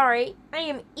 Sorry, I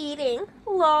am eating.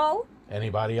 Lol.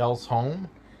 Anybody else home?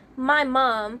 My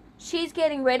mom. She's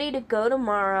getting ready to go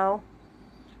tomorrow.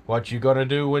 What you gonna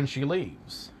do when she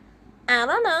leaves? I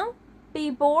don't know. Be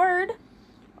bored.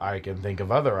 I can think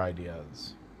of other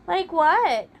ideas. Like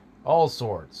what? All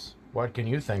sorts. What can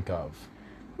you think of?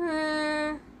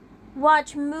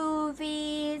 Watch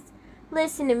movies,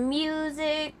 listen to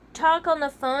music, talk on the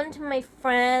phone to my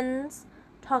friends,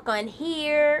 talk on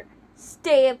here,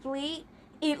 stay up late,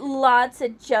 eat lots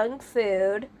of junk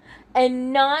food,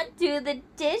 and not do the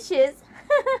dishes.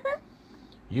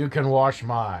 You can wash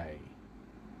my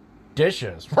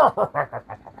dishes.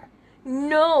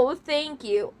 No, thank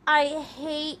you. I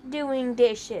hate doing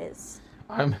dishes.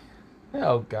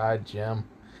 Oh God, Jim.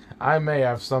 I may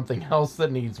have something else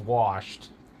that needs washed.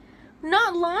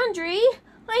 Not laundry.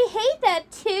 I hate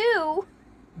that too.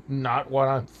 Not what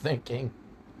I'm thinking.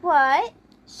 What?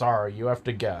 Sorry, you have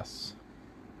to guess.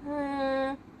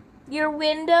 Your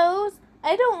windows?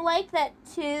 I don't like that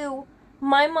too.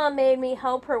 My mom made me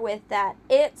help her with that.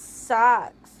 It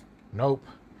sucks. Nope.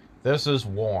 This is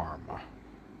warm.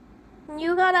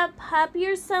 You got a puppy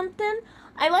or something?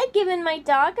 I like giving my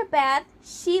dog a bath.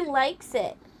 She likes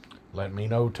it. Let me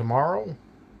know tomorrow.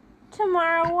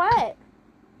 Tomorrow what?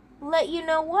 Let you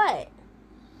know what?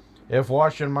 If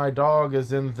washing my dog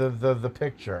is in the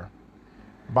picture.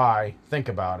 Bye. Think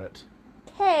about it.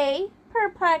 Okay,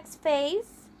 perplexed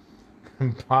face.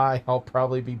 Bye. I'll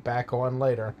probably be back on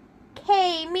later.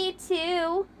 Okay, me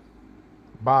too.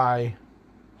 Bye.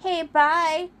 Hey,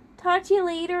 bye. Talk to you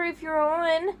later if you're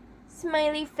on.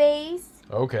 Smiley face.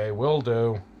 Okay, will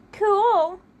do.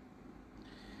 Cool.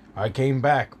 I came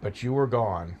back, but you were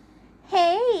gone.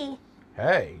 Hey.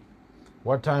 Hey,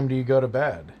 what time do you go to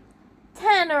bed?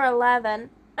 10 or 11.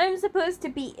 I'm supposed to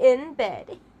be in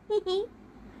bed.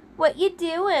 What you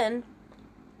doing?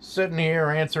 Sitting here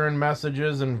answering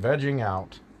messages and vegging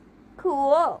out.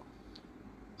 Cool.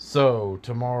 So,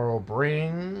 tomorrow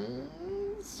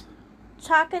brings...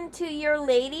 Talking to your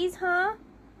ladies, huh?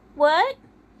 What?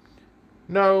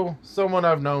 No, someone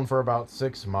I've known for about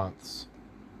 6 months.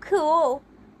 Cool.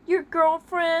 Your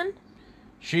girlfriend?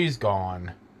 She's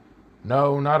gone.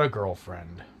 No, not a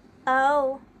girlfriend.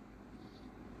 Oh.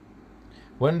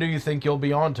 When do you think you'll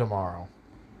be on tomorrow?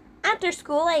 After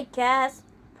school, I guess.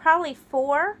 Probably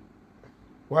 4.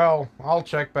 Well, I'll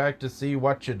check back to see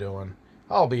what you're doing.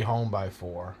 I'll be home by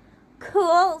 4.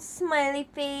 Cool, smiley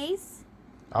face.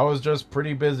 I was just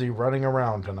pretty busy running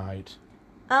around tonight.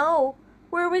 Oh,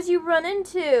 where was you running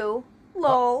to?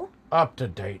 Lol. Up to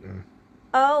Dayton.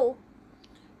 Oh.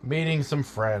 Meeting some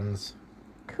friends.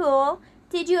 Cool.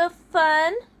 Did you have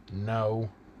fun? No.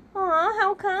 Aw,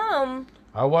 how come?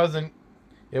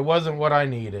 It wasn't what I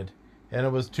needed, and it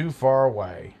was too far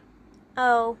away.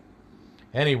 Oh.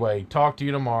 Anyway, talk to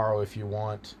you tomorrow if you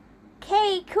want.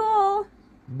 Okay, cool.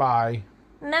 Bye.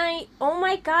 Night. Oh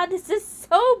my god, this is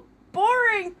so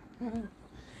boring.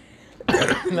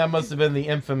 That must have been the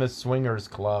infamous Swingers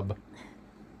Club.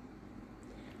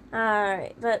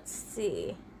 Alright, let's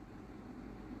see.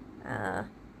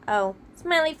 Oh,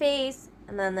 smiley face.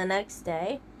 And then the next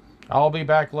day. I'll be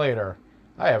back later.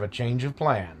 I have a change of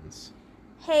plans.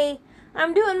 Hey,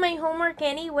 I'm doing my homework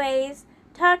anyways.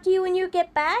 Talk to you when you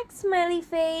get back, smiley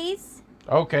face.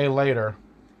 Okay, later.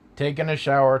 Taking a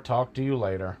shower, talk to you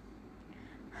later.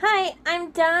 Hi,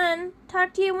 I'm done.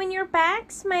 Talk to you when you're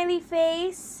back, smiley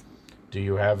face. Do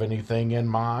you have anything in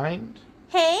mind?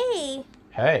 Hey,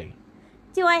 Hey,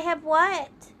 do I have what?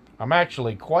 I'm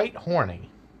actually quite horny.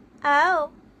 Oh,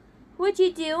 what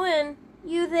you doing?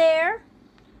 You there?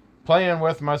 Playing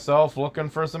with myself, looking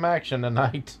for some action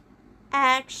tonight.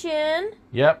 Action?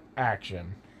 Yep,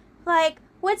 action. Like,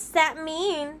 what's that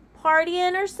mean?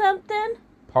 Partying or something?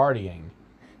 Partying.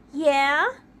 Yeah?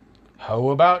 How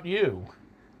about you?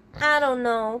 I don't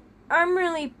know. I'm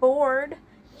really bored.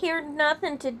 Here's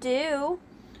nothing to do.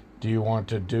 Do you want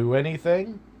to do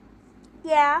anything?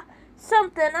 Yeah,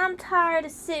 something. I'm tired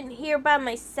of sitting here by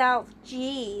myself.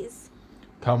 Jeez.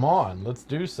 Come on, let's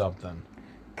do something.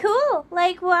 Cool.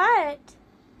 Like what?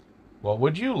 What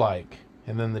would you like?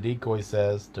 And then the decoy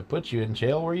says, to put you in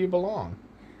jail where you belong.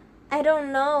 I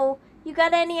don't know. You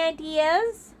got any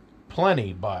ideas?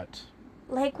 Plenty, but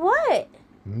Like what?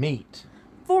 meat.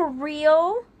 For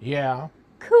real? Yeah,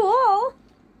 Cool.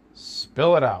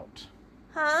 spill it out.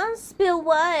 Huh? Spill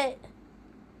what?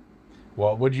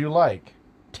 What would you like?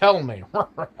 Tell me.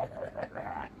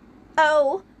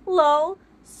 Oh, lol.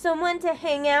 Someone to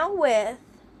hang out with.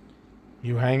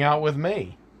 You hang out with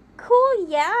me. Cool,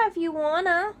 yeah, if you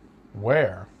wanna.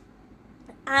 Where?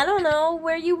 I don't know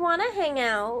where you wanna hang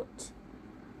out.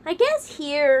 I guess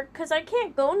here, 'cause I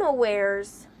can't go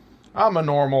nowheres. I'm a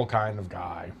normal kind of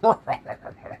guy.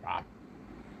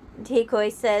 Decoy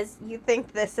says, you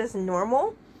think this is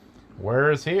normal?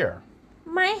 Where is here?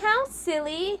 My house,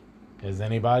 silly. Is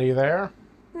anybody there?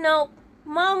 Nope.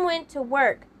 Mom went to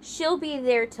work. She'll be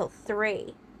there till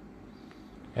 3.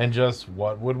 And just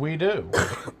what would we do?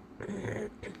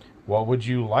 What would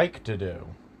you like to do?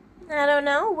 I don't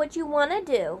know. What you wanna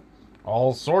do?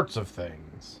 All sorts of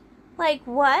things. Like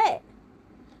what?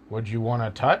 Would you want to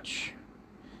touch?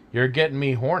 You're getting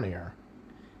me hornier.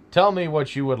 Tell me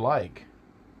what you would like.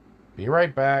 Be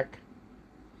right back.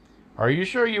 Are you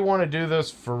sure you want to do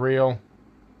this for real?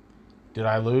 Did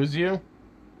I lose you?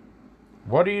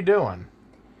 What are you doing?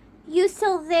 You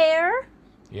still there?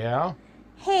 Yeah?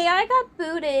 Hey, I got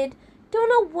booted. Don't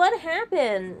know what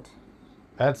happened.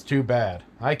 That's too bad.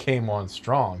 I came on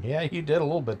strong. Yeah, you did a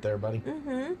little bit there, buddy.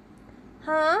 Mm-hmm.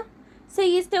 Huh? So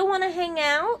you still want to hang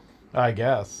out? I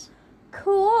guess.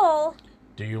 Cool.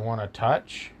 Do you want to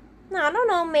touch? I don't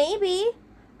know, maybe.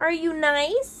 Are you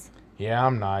nice? Yeah,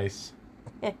 I'm nice.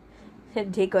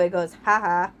 Decoy goes,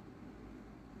 haha.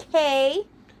 Okay.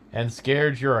 And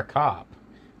scared you're a cop.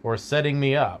 Or setting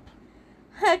me up.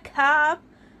 A cop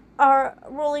are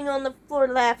rolling on the floor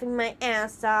laughing my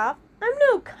ass off. I'm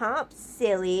no cop,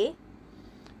 silly.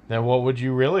 Then what would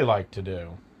you really like to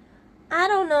do? I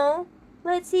don't know.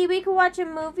 Let's see, we could watch a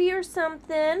movie or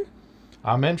something.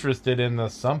 I'm interested in the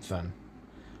something.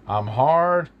 I'm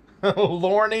hard,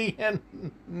 lorny, and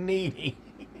needy.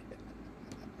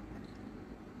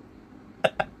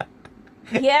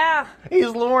 Yeah. He's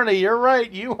lorny. You're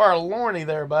right. You are lorny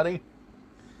there, buddy.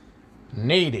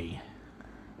 Needy.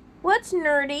 What's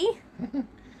nerdy?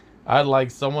 I'd like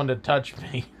someone to touch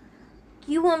me.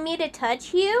 You want me to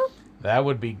touch you? That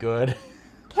would be good.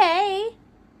 Okay.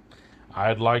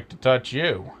 I'd like to touch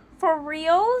you. For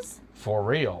reals? For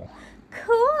real.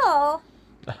 Cool.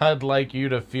 I'd like you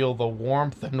to feel the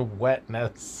warmth and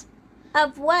wetness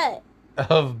Of what?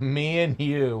 of me and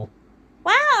you.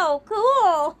 Wow,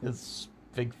 cool. His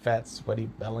big fat sweaty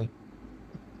belly.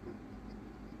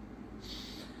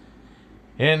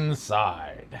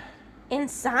 Inside.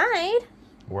 Inside?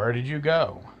 Where did you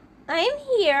go? I'm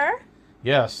here.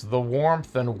 Yes, the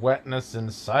warmth and wetness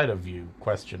inside of you,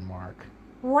 question mark.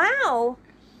 Wow.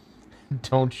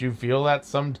 Don't you feel that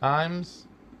sometimes?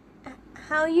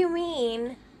 How you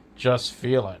mean? Just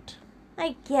feel it.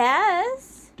 I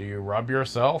guess. Do you rub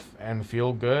yourself and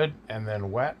feel good and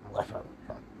then wet?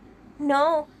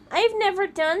 No, I've never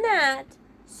done that.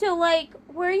 So, like,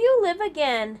 where you live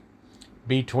again?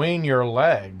 Between your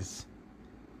legs.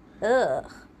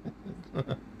 Ugh.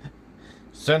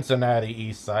 Cincinnati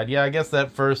East Side. Yeah, I guess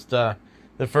that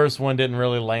the first one didn't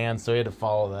really land, so he had to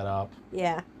follow that up.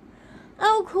 Yeah.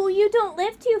 Oh, cool, you don't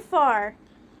live too far.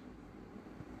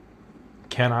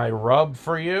 Can I rub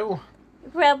for you?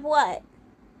 Rub what?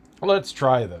 Let's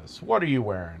try this. What are you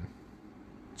wearing?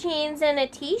 Jeans and a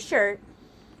t-shirt.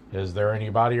 Is there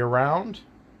anybody around?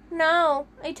 No,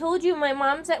 I told you my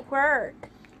mom's at work.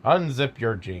 Unzip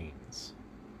your jeans.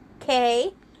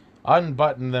 'Kay.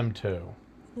 Unbutton them too.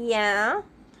 Yeah.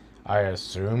 I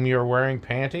assume you're wearing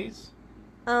panties?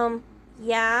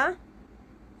 Yeah.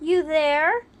 You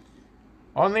there?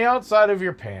 On the outside of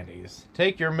your panties,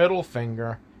 take your middle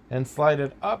finger and slide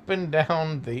it up and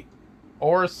down the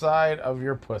or side of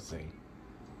your pussy.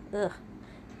 Ugh.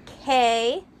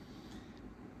 K.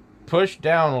 Push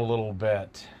down a little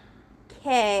bit.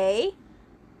 K.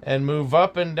 And move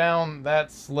up and down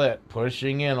that slit,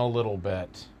 pushing in a little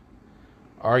bit.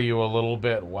 Are you a little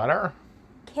bit wetter?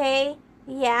 K.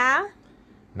 Yeah.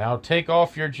 Now take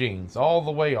off your jeans, all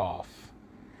the way off.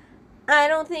 I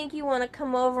don't think you want to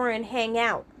come over and hang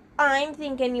out. I'm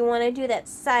thinking you want to do that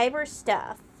cyber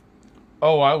stuff.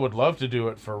 Oh, I would love to do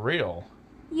it for real.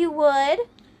 You would?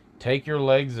 Take your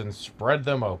legs and spread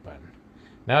them open.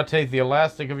 Now take the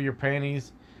elastic of your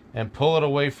panties and pull it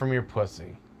away from your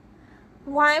pussy.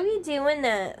 Why are we doing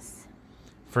this?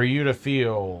 For you to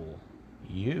feel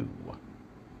you.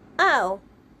 Oh.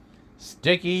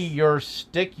 Stick your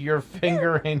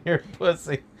finger in your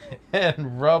pussy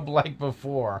and rub like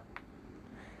before.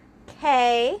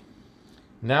 Okay.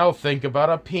 Now think about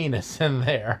a penis in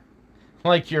there.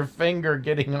 Like your finger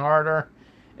getting harder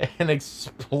and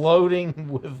exploding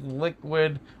with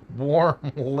liquid,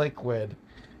 warm liquid.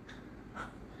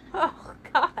 Oh,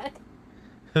 God.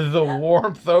 The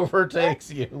warmth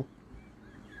overtakes you.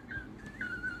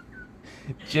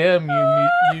 Jim,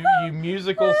 you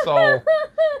musical soul.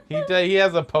 He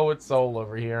has a poet soul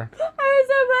over here. I was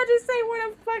about to say, what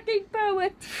a fucking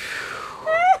poet.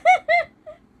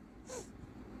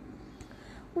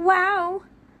 Wow.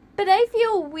 But I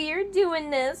feel weird doing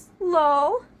this.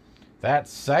 Lol.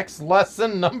 That's sex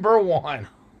lesson number 1.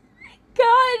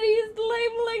 God, he's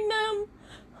labeling them.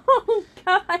 Oh,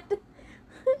 God.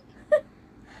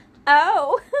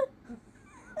 Oh.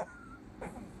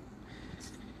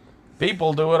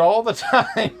 People do it all the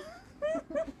time.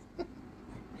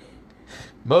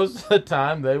 Most of the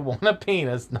time, they want a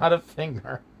penis, not a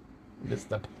finger. It's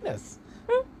the penis.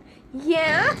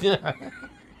 Yeah?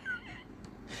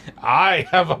 I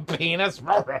have a penis.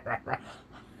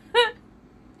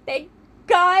 Thank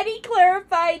God he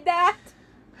clarified that.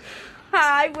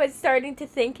 I was starting to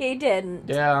think he didn't.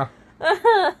 Yeah.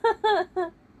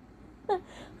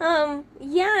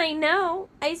 Yeah, I know.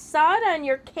 I saw it on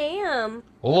your cam.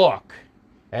 Look.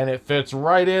 And it fits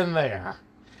right in there.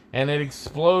 And it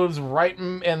explodes right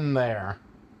in there.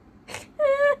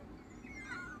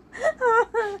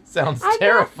 Sounds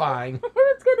terrifying. I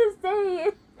was gonna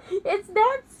say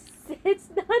it's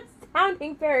not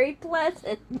sounding very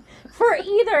pleasant for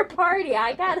either party.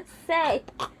 I gotta say.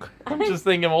 I'm just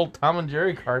thinking of old Tom and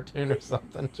Jerry cartoon or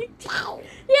something.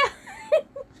 Yeah.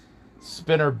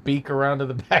 Spin her beak around to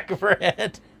the back of her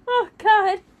head. Oh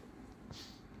God.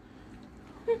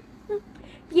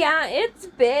 Yeah, it's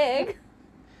big.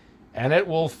 And it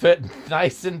will fit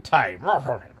nice and tight.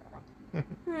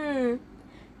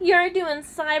 You're doing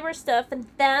cyber stuff and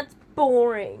that's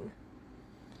boring.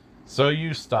 So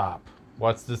you stop.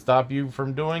 What's to stop you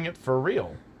from doing it for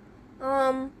real?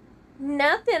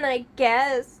 Nothing, I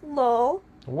guess. Lol.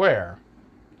 Where?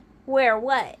 Where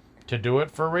what? To do it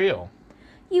for real.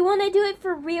 You want to do it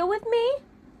for real with me?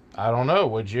 I don't know,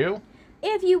 would you?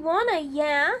 If you wanna,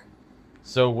 yeah.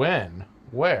 So when?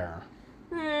 Where?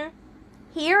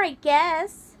 Here, I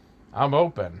guess. I'm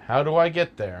open. How do I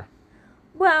get there?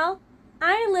 Well,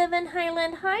 I live in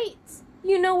Highland Heights.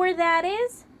 You know where that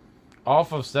is?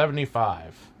 Off of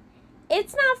 75.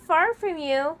 It's not far from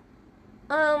you.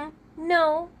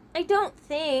 No, I don't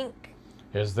think.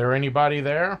 Is there anybody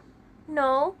there?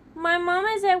 No, my mom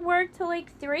is at work till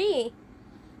like 3.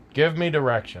 Give me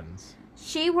directions.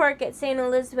 She work at St.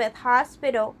 Elizabeth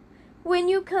Hospital. When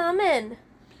you coming?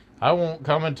 I won't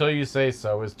come until you say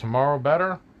so. Is tomorrow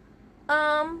better?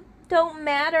 Don't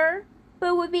matter,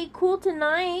 but would be cool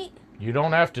tonight. You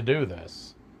don't have to do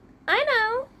this. I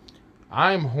know.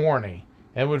 I'm horny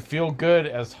and would feel good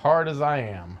as hard as I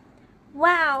am.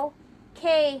 Wow.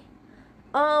 Okay.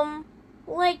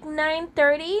 Like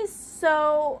 9:30,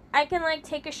 so I can like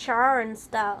take a shower and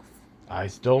stuff. I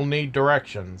still need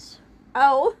directions.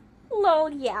 Oh, lol,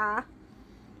 yeah.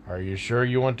 Are you sure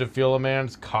you want to feel a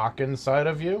man's cock inside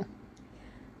of you?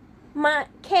 My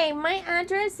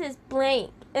address is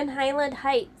blank in Highland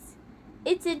Heights.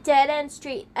 It's a dead-end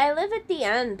street. I live at the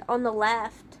end on the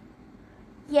left.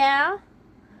 Yeah?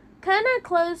 Kind of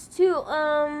close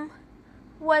to,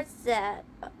 what's that?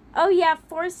 Oh, yeah,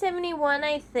 471,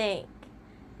 I think.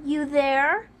 You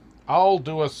there? I'll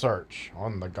do a search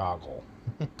on the goggle.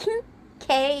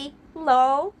 K,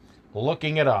 lol.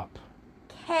 Looking it up.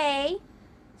 K,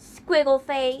 squiggle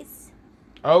face.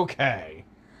 Okay.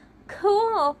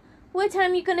 Cool. What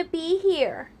time you gonna be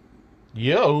here?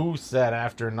 You said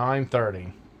after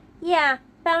 9:30. Yeah,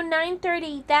 about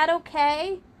 9:30. That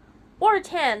okay? Or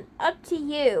 10. Up to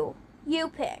you. You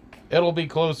pick. It'll be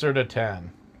closer to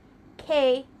 10.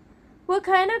 Okay. What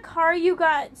kind of car you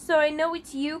got so I know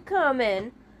it's you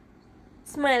coming?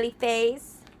 Smiley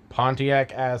face.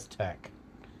 Pontiac Aztec.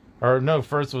 Or no,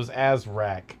 first was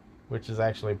Azrac, which is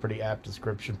actually a pretty apt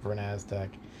description for an Aztec.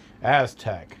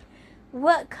 Aztec.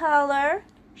 What color?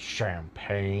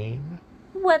 Champagne.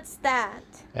 What's that?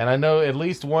 And I know at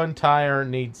least one tire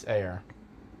needs air.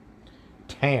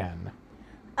 Tan.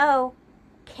 Oh,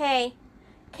 okay.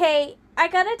 Okay, I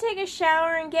gotta take a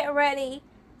shower and get ready.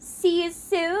 See you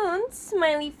soon,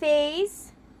 smiley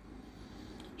face.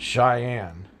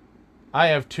 Cheyenne. I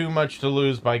have too much to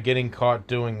lose by getting caught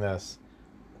doing this.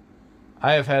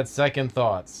 I have had second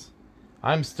thoughts.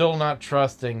 I'm still not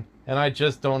trusting, and I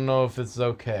just don't know if it's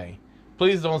okay.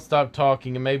 Please don't stop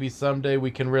talking, and maybe someday we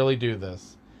can really do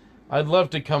this. I'd love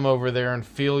to come over there and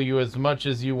feel you as much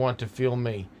as you want to feel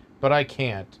me, but I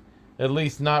can't. At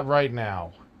least not right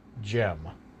now. Jim.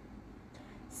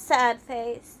 Sad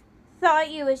face. Thought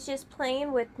you was just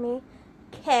playing with me.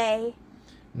 K.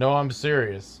 No, I'm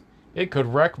serious. It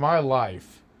could wreck my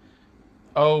life.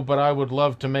 Oh, but I would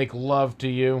love to make love to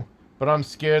you. But I'm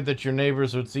scared that your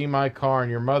neighbors would see my car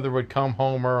and your mother would come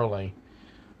home early.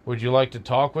 Would you like to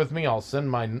talk with me? I'll send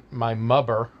my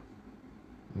number.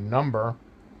 Number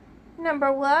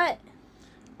what?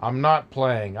 I'm not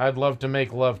playing. I'd love to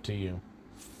make love to you.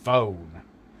 Phone.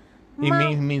 He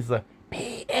means the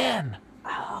PN.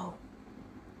 Oh.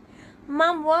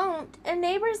 Mom won't. And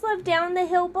neighbors live down the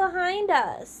hill behind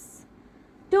us.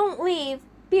 Don't leave.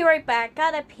 Be right back.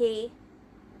 Gotta pee.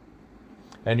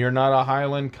 And you're not a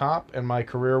Highland cop and my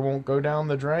career won't go down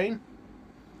the drain?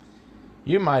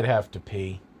 You might have to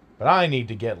pee, but I need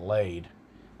to get laid.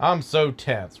 I'm so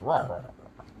tense.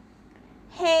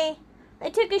 Hey, I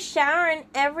took a shower and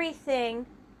everything.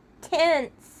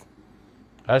 Tense.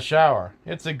 A shower.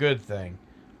 It's a good thing.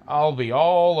 I'll be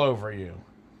all over you.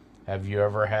 Have you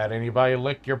ever had anybody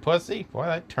lick your pussy? Boy,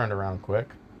 that turned around quick.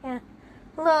 Yeah.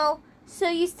 Hello, so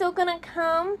you still gonna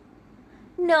come?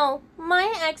 No,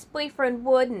 my ex-boyfriend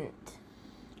wouldn't.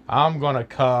 I'm gonna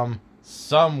come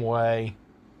some way.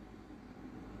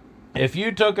 If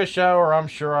you took a shower, I'm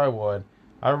sure I would.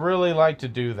 I really like to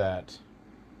do that.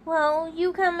 Well,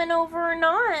 you coming over or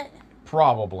not?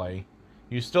 Probably.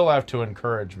 You still have to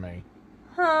encourage me.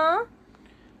 Huh?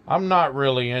 I'm not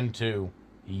really into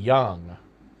young.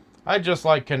 I just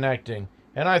like connecting,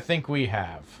 and I think we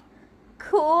have.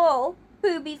 Cool,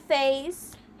 booby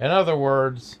face. In other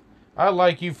words, I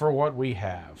like you for what we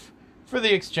have, for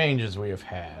the exchanges we have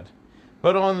had.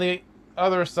 But on the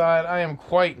other side, I am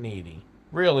quite needy,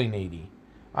 really needy.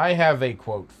 I have a,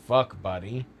 quote, fuck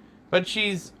buddy, but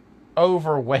she's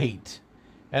overweight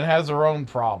and has her own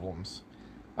problems.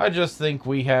 I just think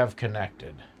we have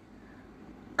connected.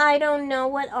 I don't know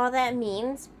what all that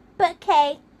means, but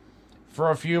Kay. For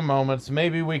a few moments,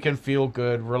 maybe we can feel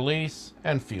good, release,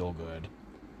 and feel good.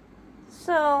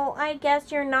 So, I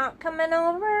guess you're not coming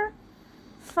over?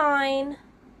 Fine.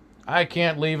 I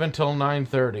can't leave until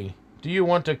 9:30. Do you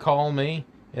want to call me?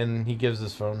 And he gives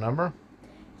his phone number.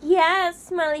 Yes,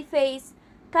 smiley face.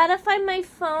 Gotta find my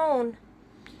phone.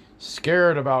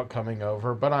 Scared about coming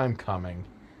over, but I'm coming.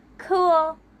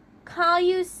 Cool. Call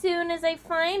you soon as I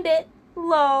find it.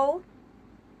 Low.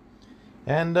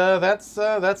 And that's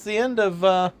the end of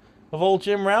old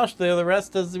Jim Rauch there. The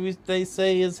rest, as they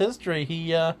say, is history.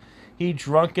 He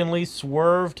drunkenly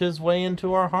swerved his way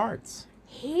into our hearts.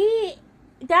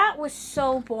 That was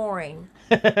so boring.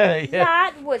 Yeah.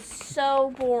 That was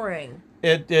so boring.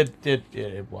 It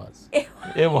was.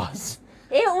 It was.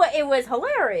 It was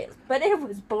hilarious, but it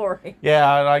was boring.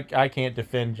 Yeah, I can't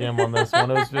defend Jim on this one.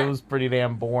 It was pretty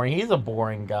damn boring. He's a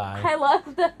boring guy.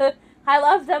 I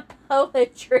love the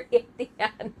poetry at the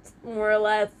end, more or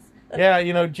less. Yeah,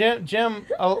 you know, Jim.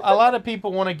 A lot of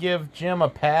people want to give Jim a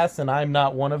pass, and I'm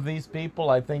not one of these people.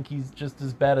 I think he's just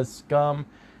as bad as scum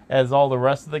as all the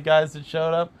rest of the guys that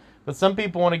showed up. But some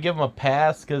people want to give him a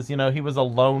pass because, you know, he was a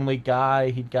lonely guy.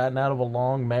 He'd gotten out of a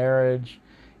long marriage.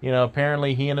 You know,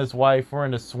 apparently he and his wife were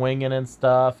into swinging and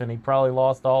stuff, and he probably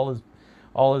lost all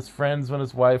his friends when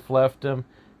his wife left him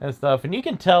and stuff. And you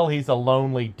can tell he's a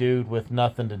lonely dude with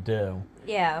nothing to do.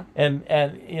 Yeah. And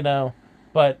you know,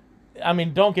 but I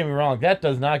mean, don't get me wrong, that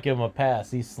does not give him a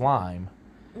pass. He's slime.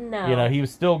 No. You know, he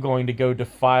was still going to go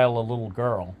defile a little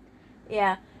girl.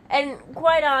 Yeah. And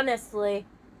quite honestly,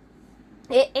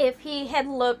 if he had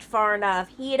looked far enough,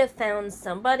 he'd have found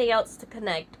somebody else to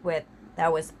connect with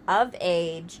that was of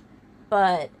age,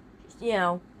 but, you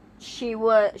know, she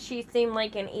seemed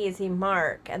like an easy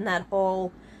mark, and that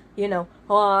whole Oh,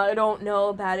 I don't know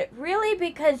about it. Really?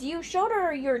 Because you showed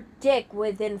her your dick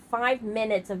within 5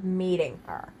 minutes of meeting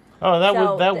her. Oh, that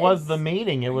So was the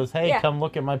meeting. It was, hey, yeah. come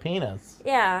look at my penis.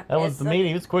 Yeah. That was the meeting.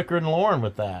 He was quicker than Lauren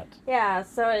with that. Yeah,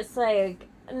 so it's like,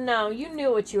 no, you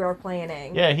knew what you were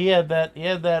planning. Yeah, he had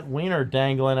that wiener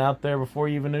dangling out there before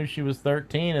you even knew she was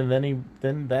 13, and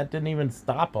then that didn't even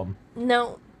stop him.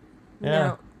 No. Yeah.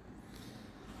 No.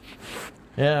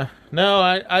 Yeah. No,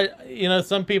 I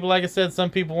some people, like I said, some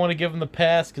people want to give him the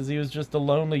pass because he was just a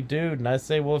lonely dude, and I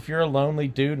say, well, if you're a lonely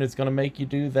dude and it's going to make you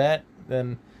do that,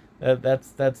 then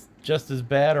that's just as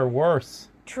bad or worse.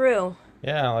 True.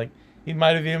 Yeah, like he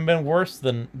might have even been worse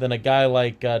than a guy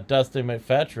like Dustin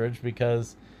McFetridge,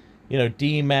 because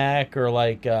D-Mac or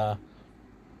like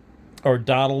or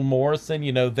Donald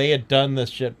Morrison, they had done this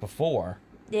shit before.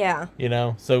 Yeah.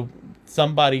 So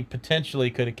somebody potentially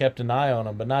could have kept an eye on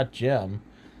him, but not Jim.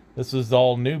 This was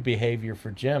all new behavior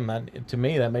for Jim. To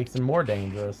me, that makes him more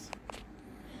dangerous.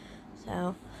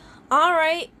 So, all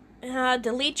right.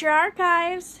 Delete your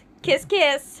archives. Kiss,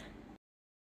 kiss.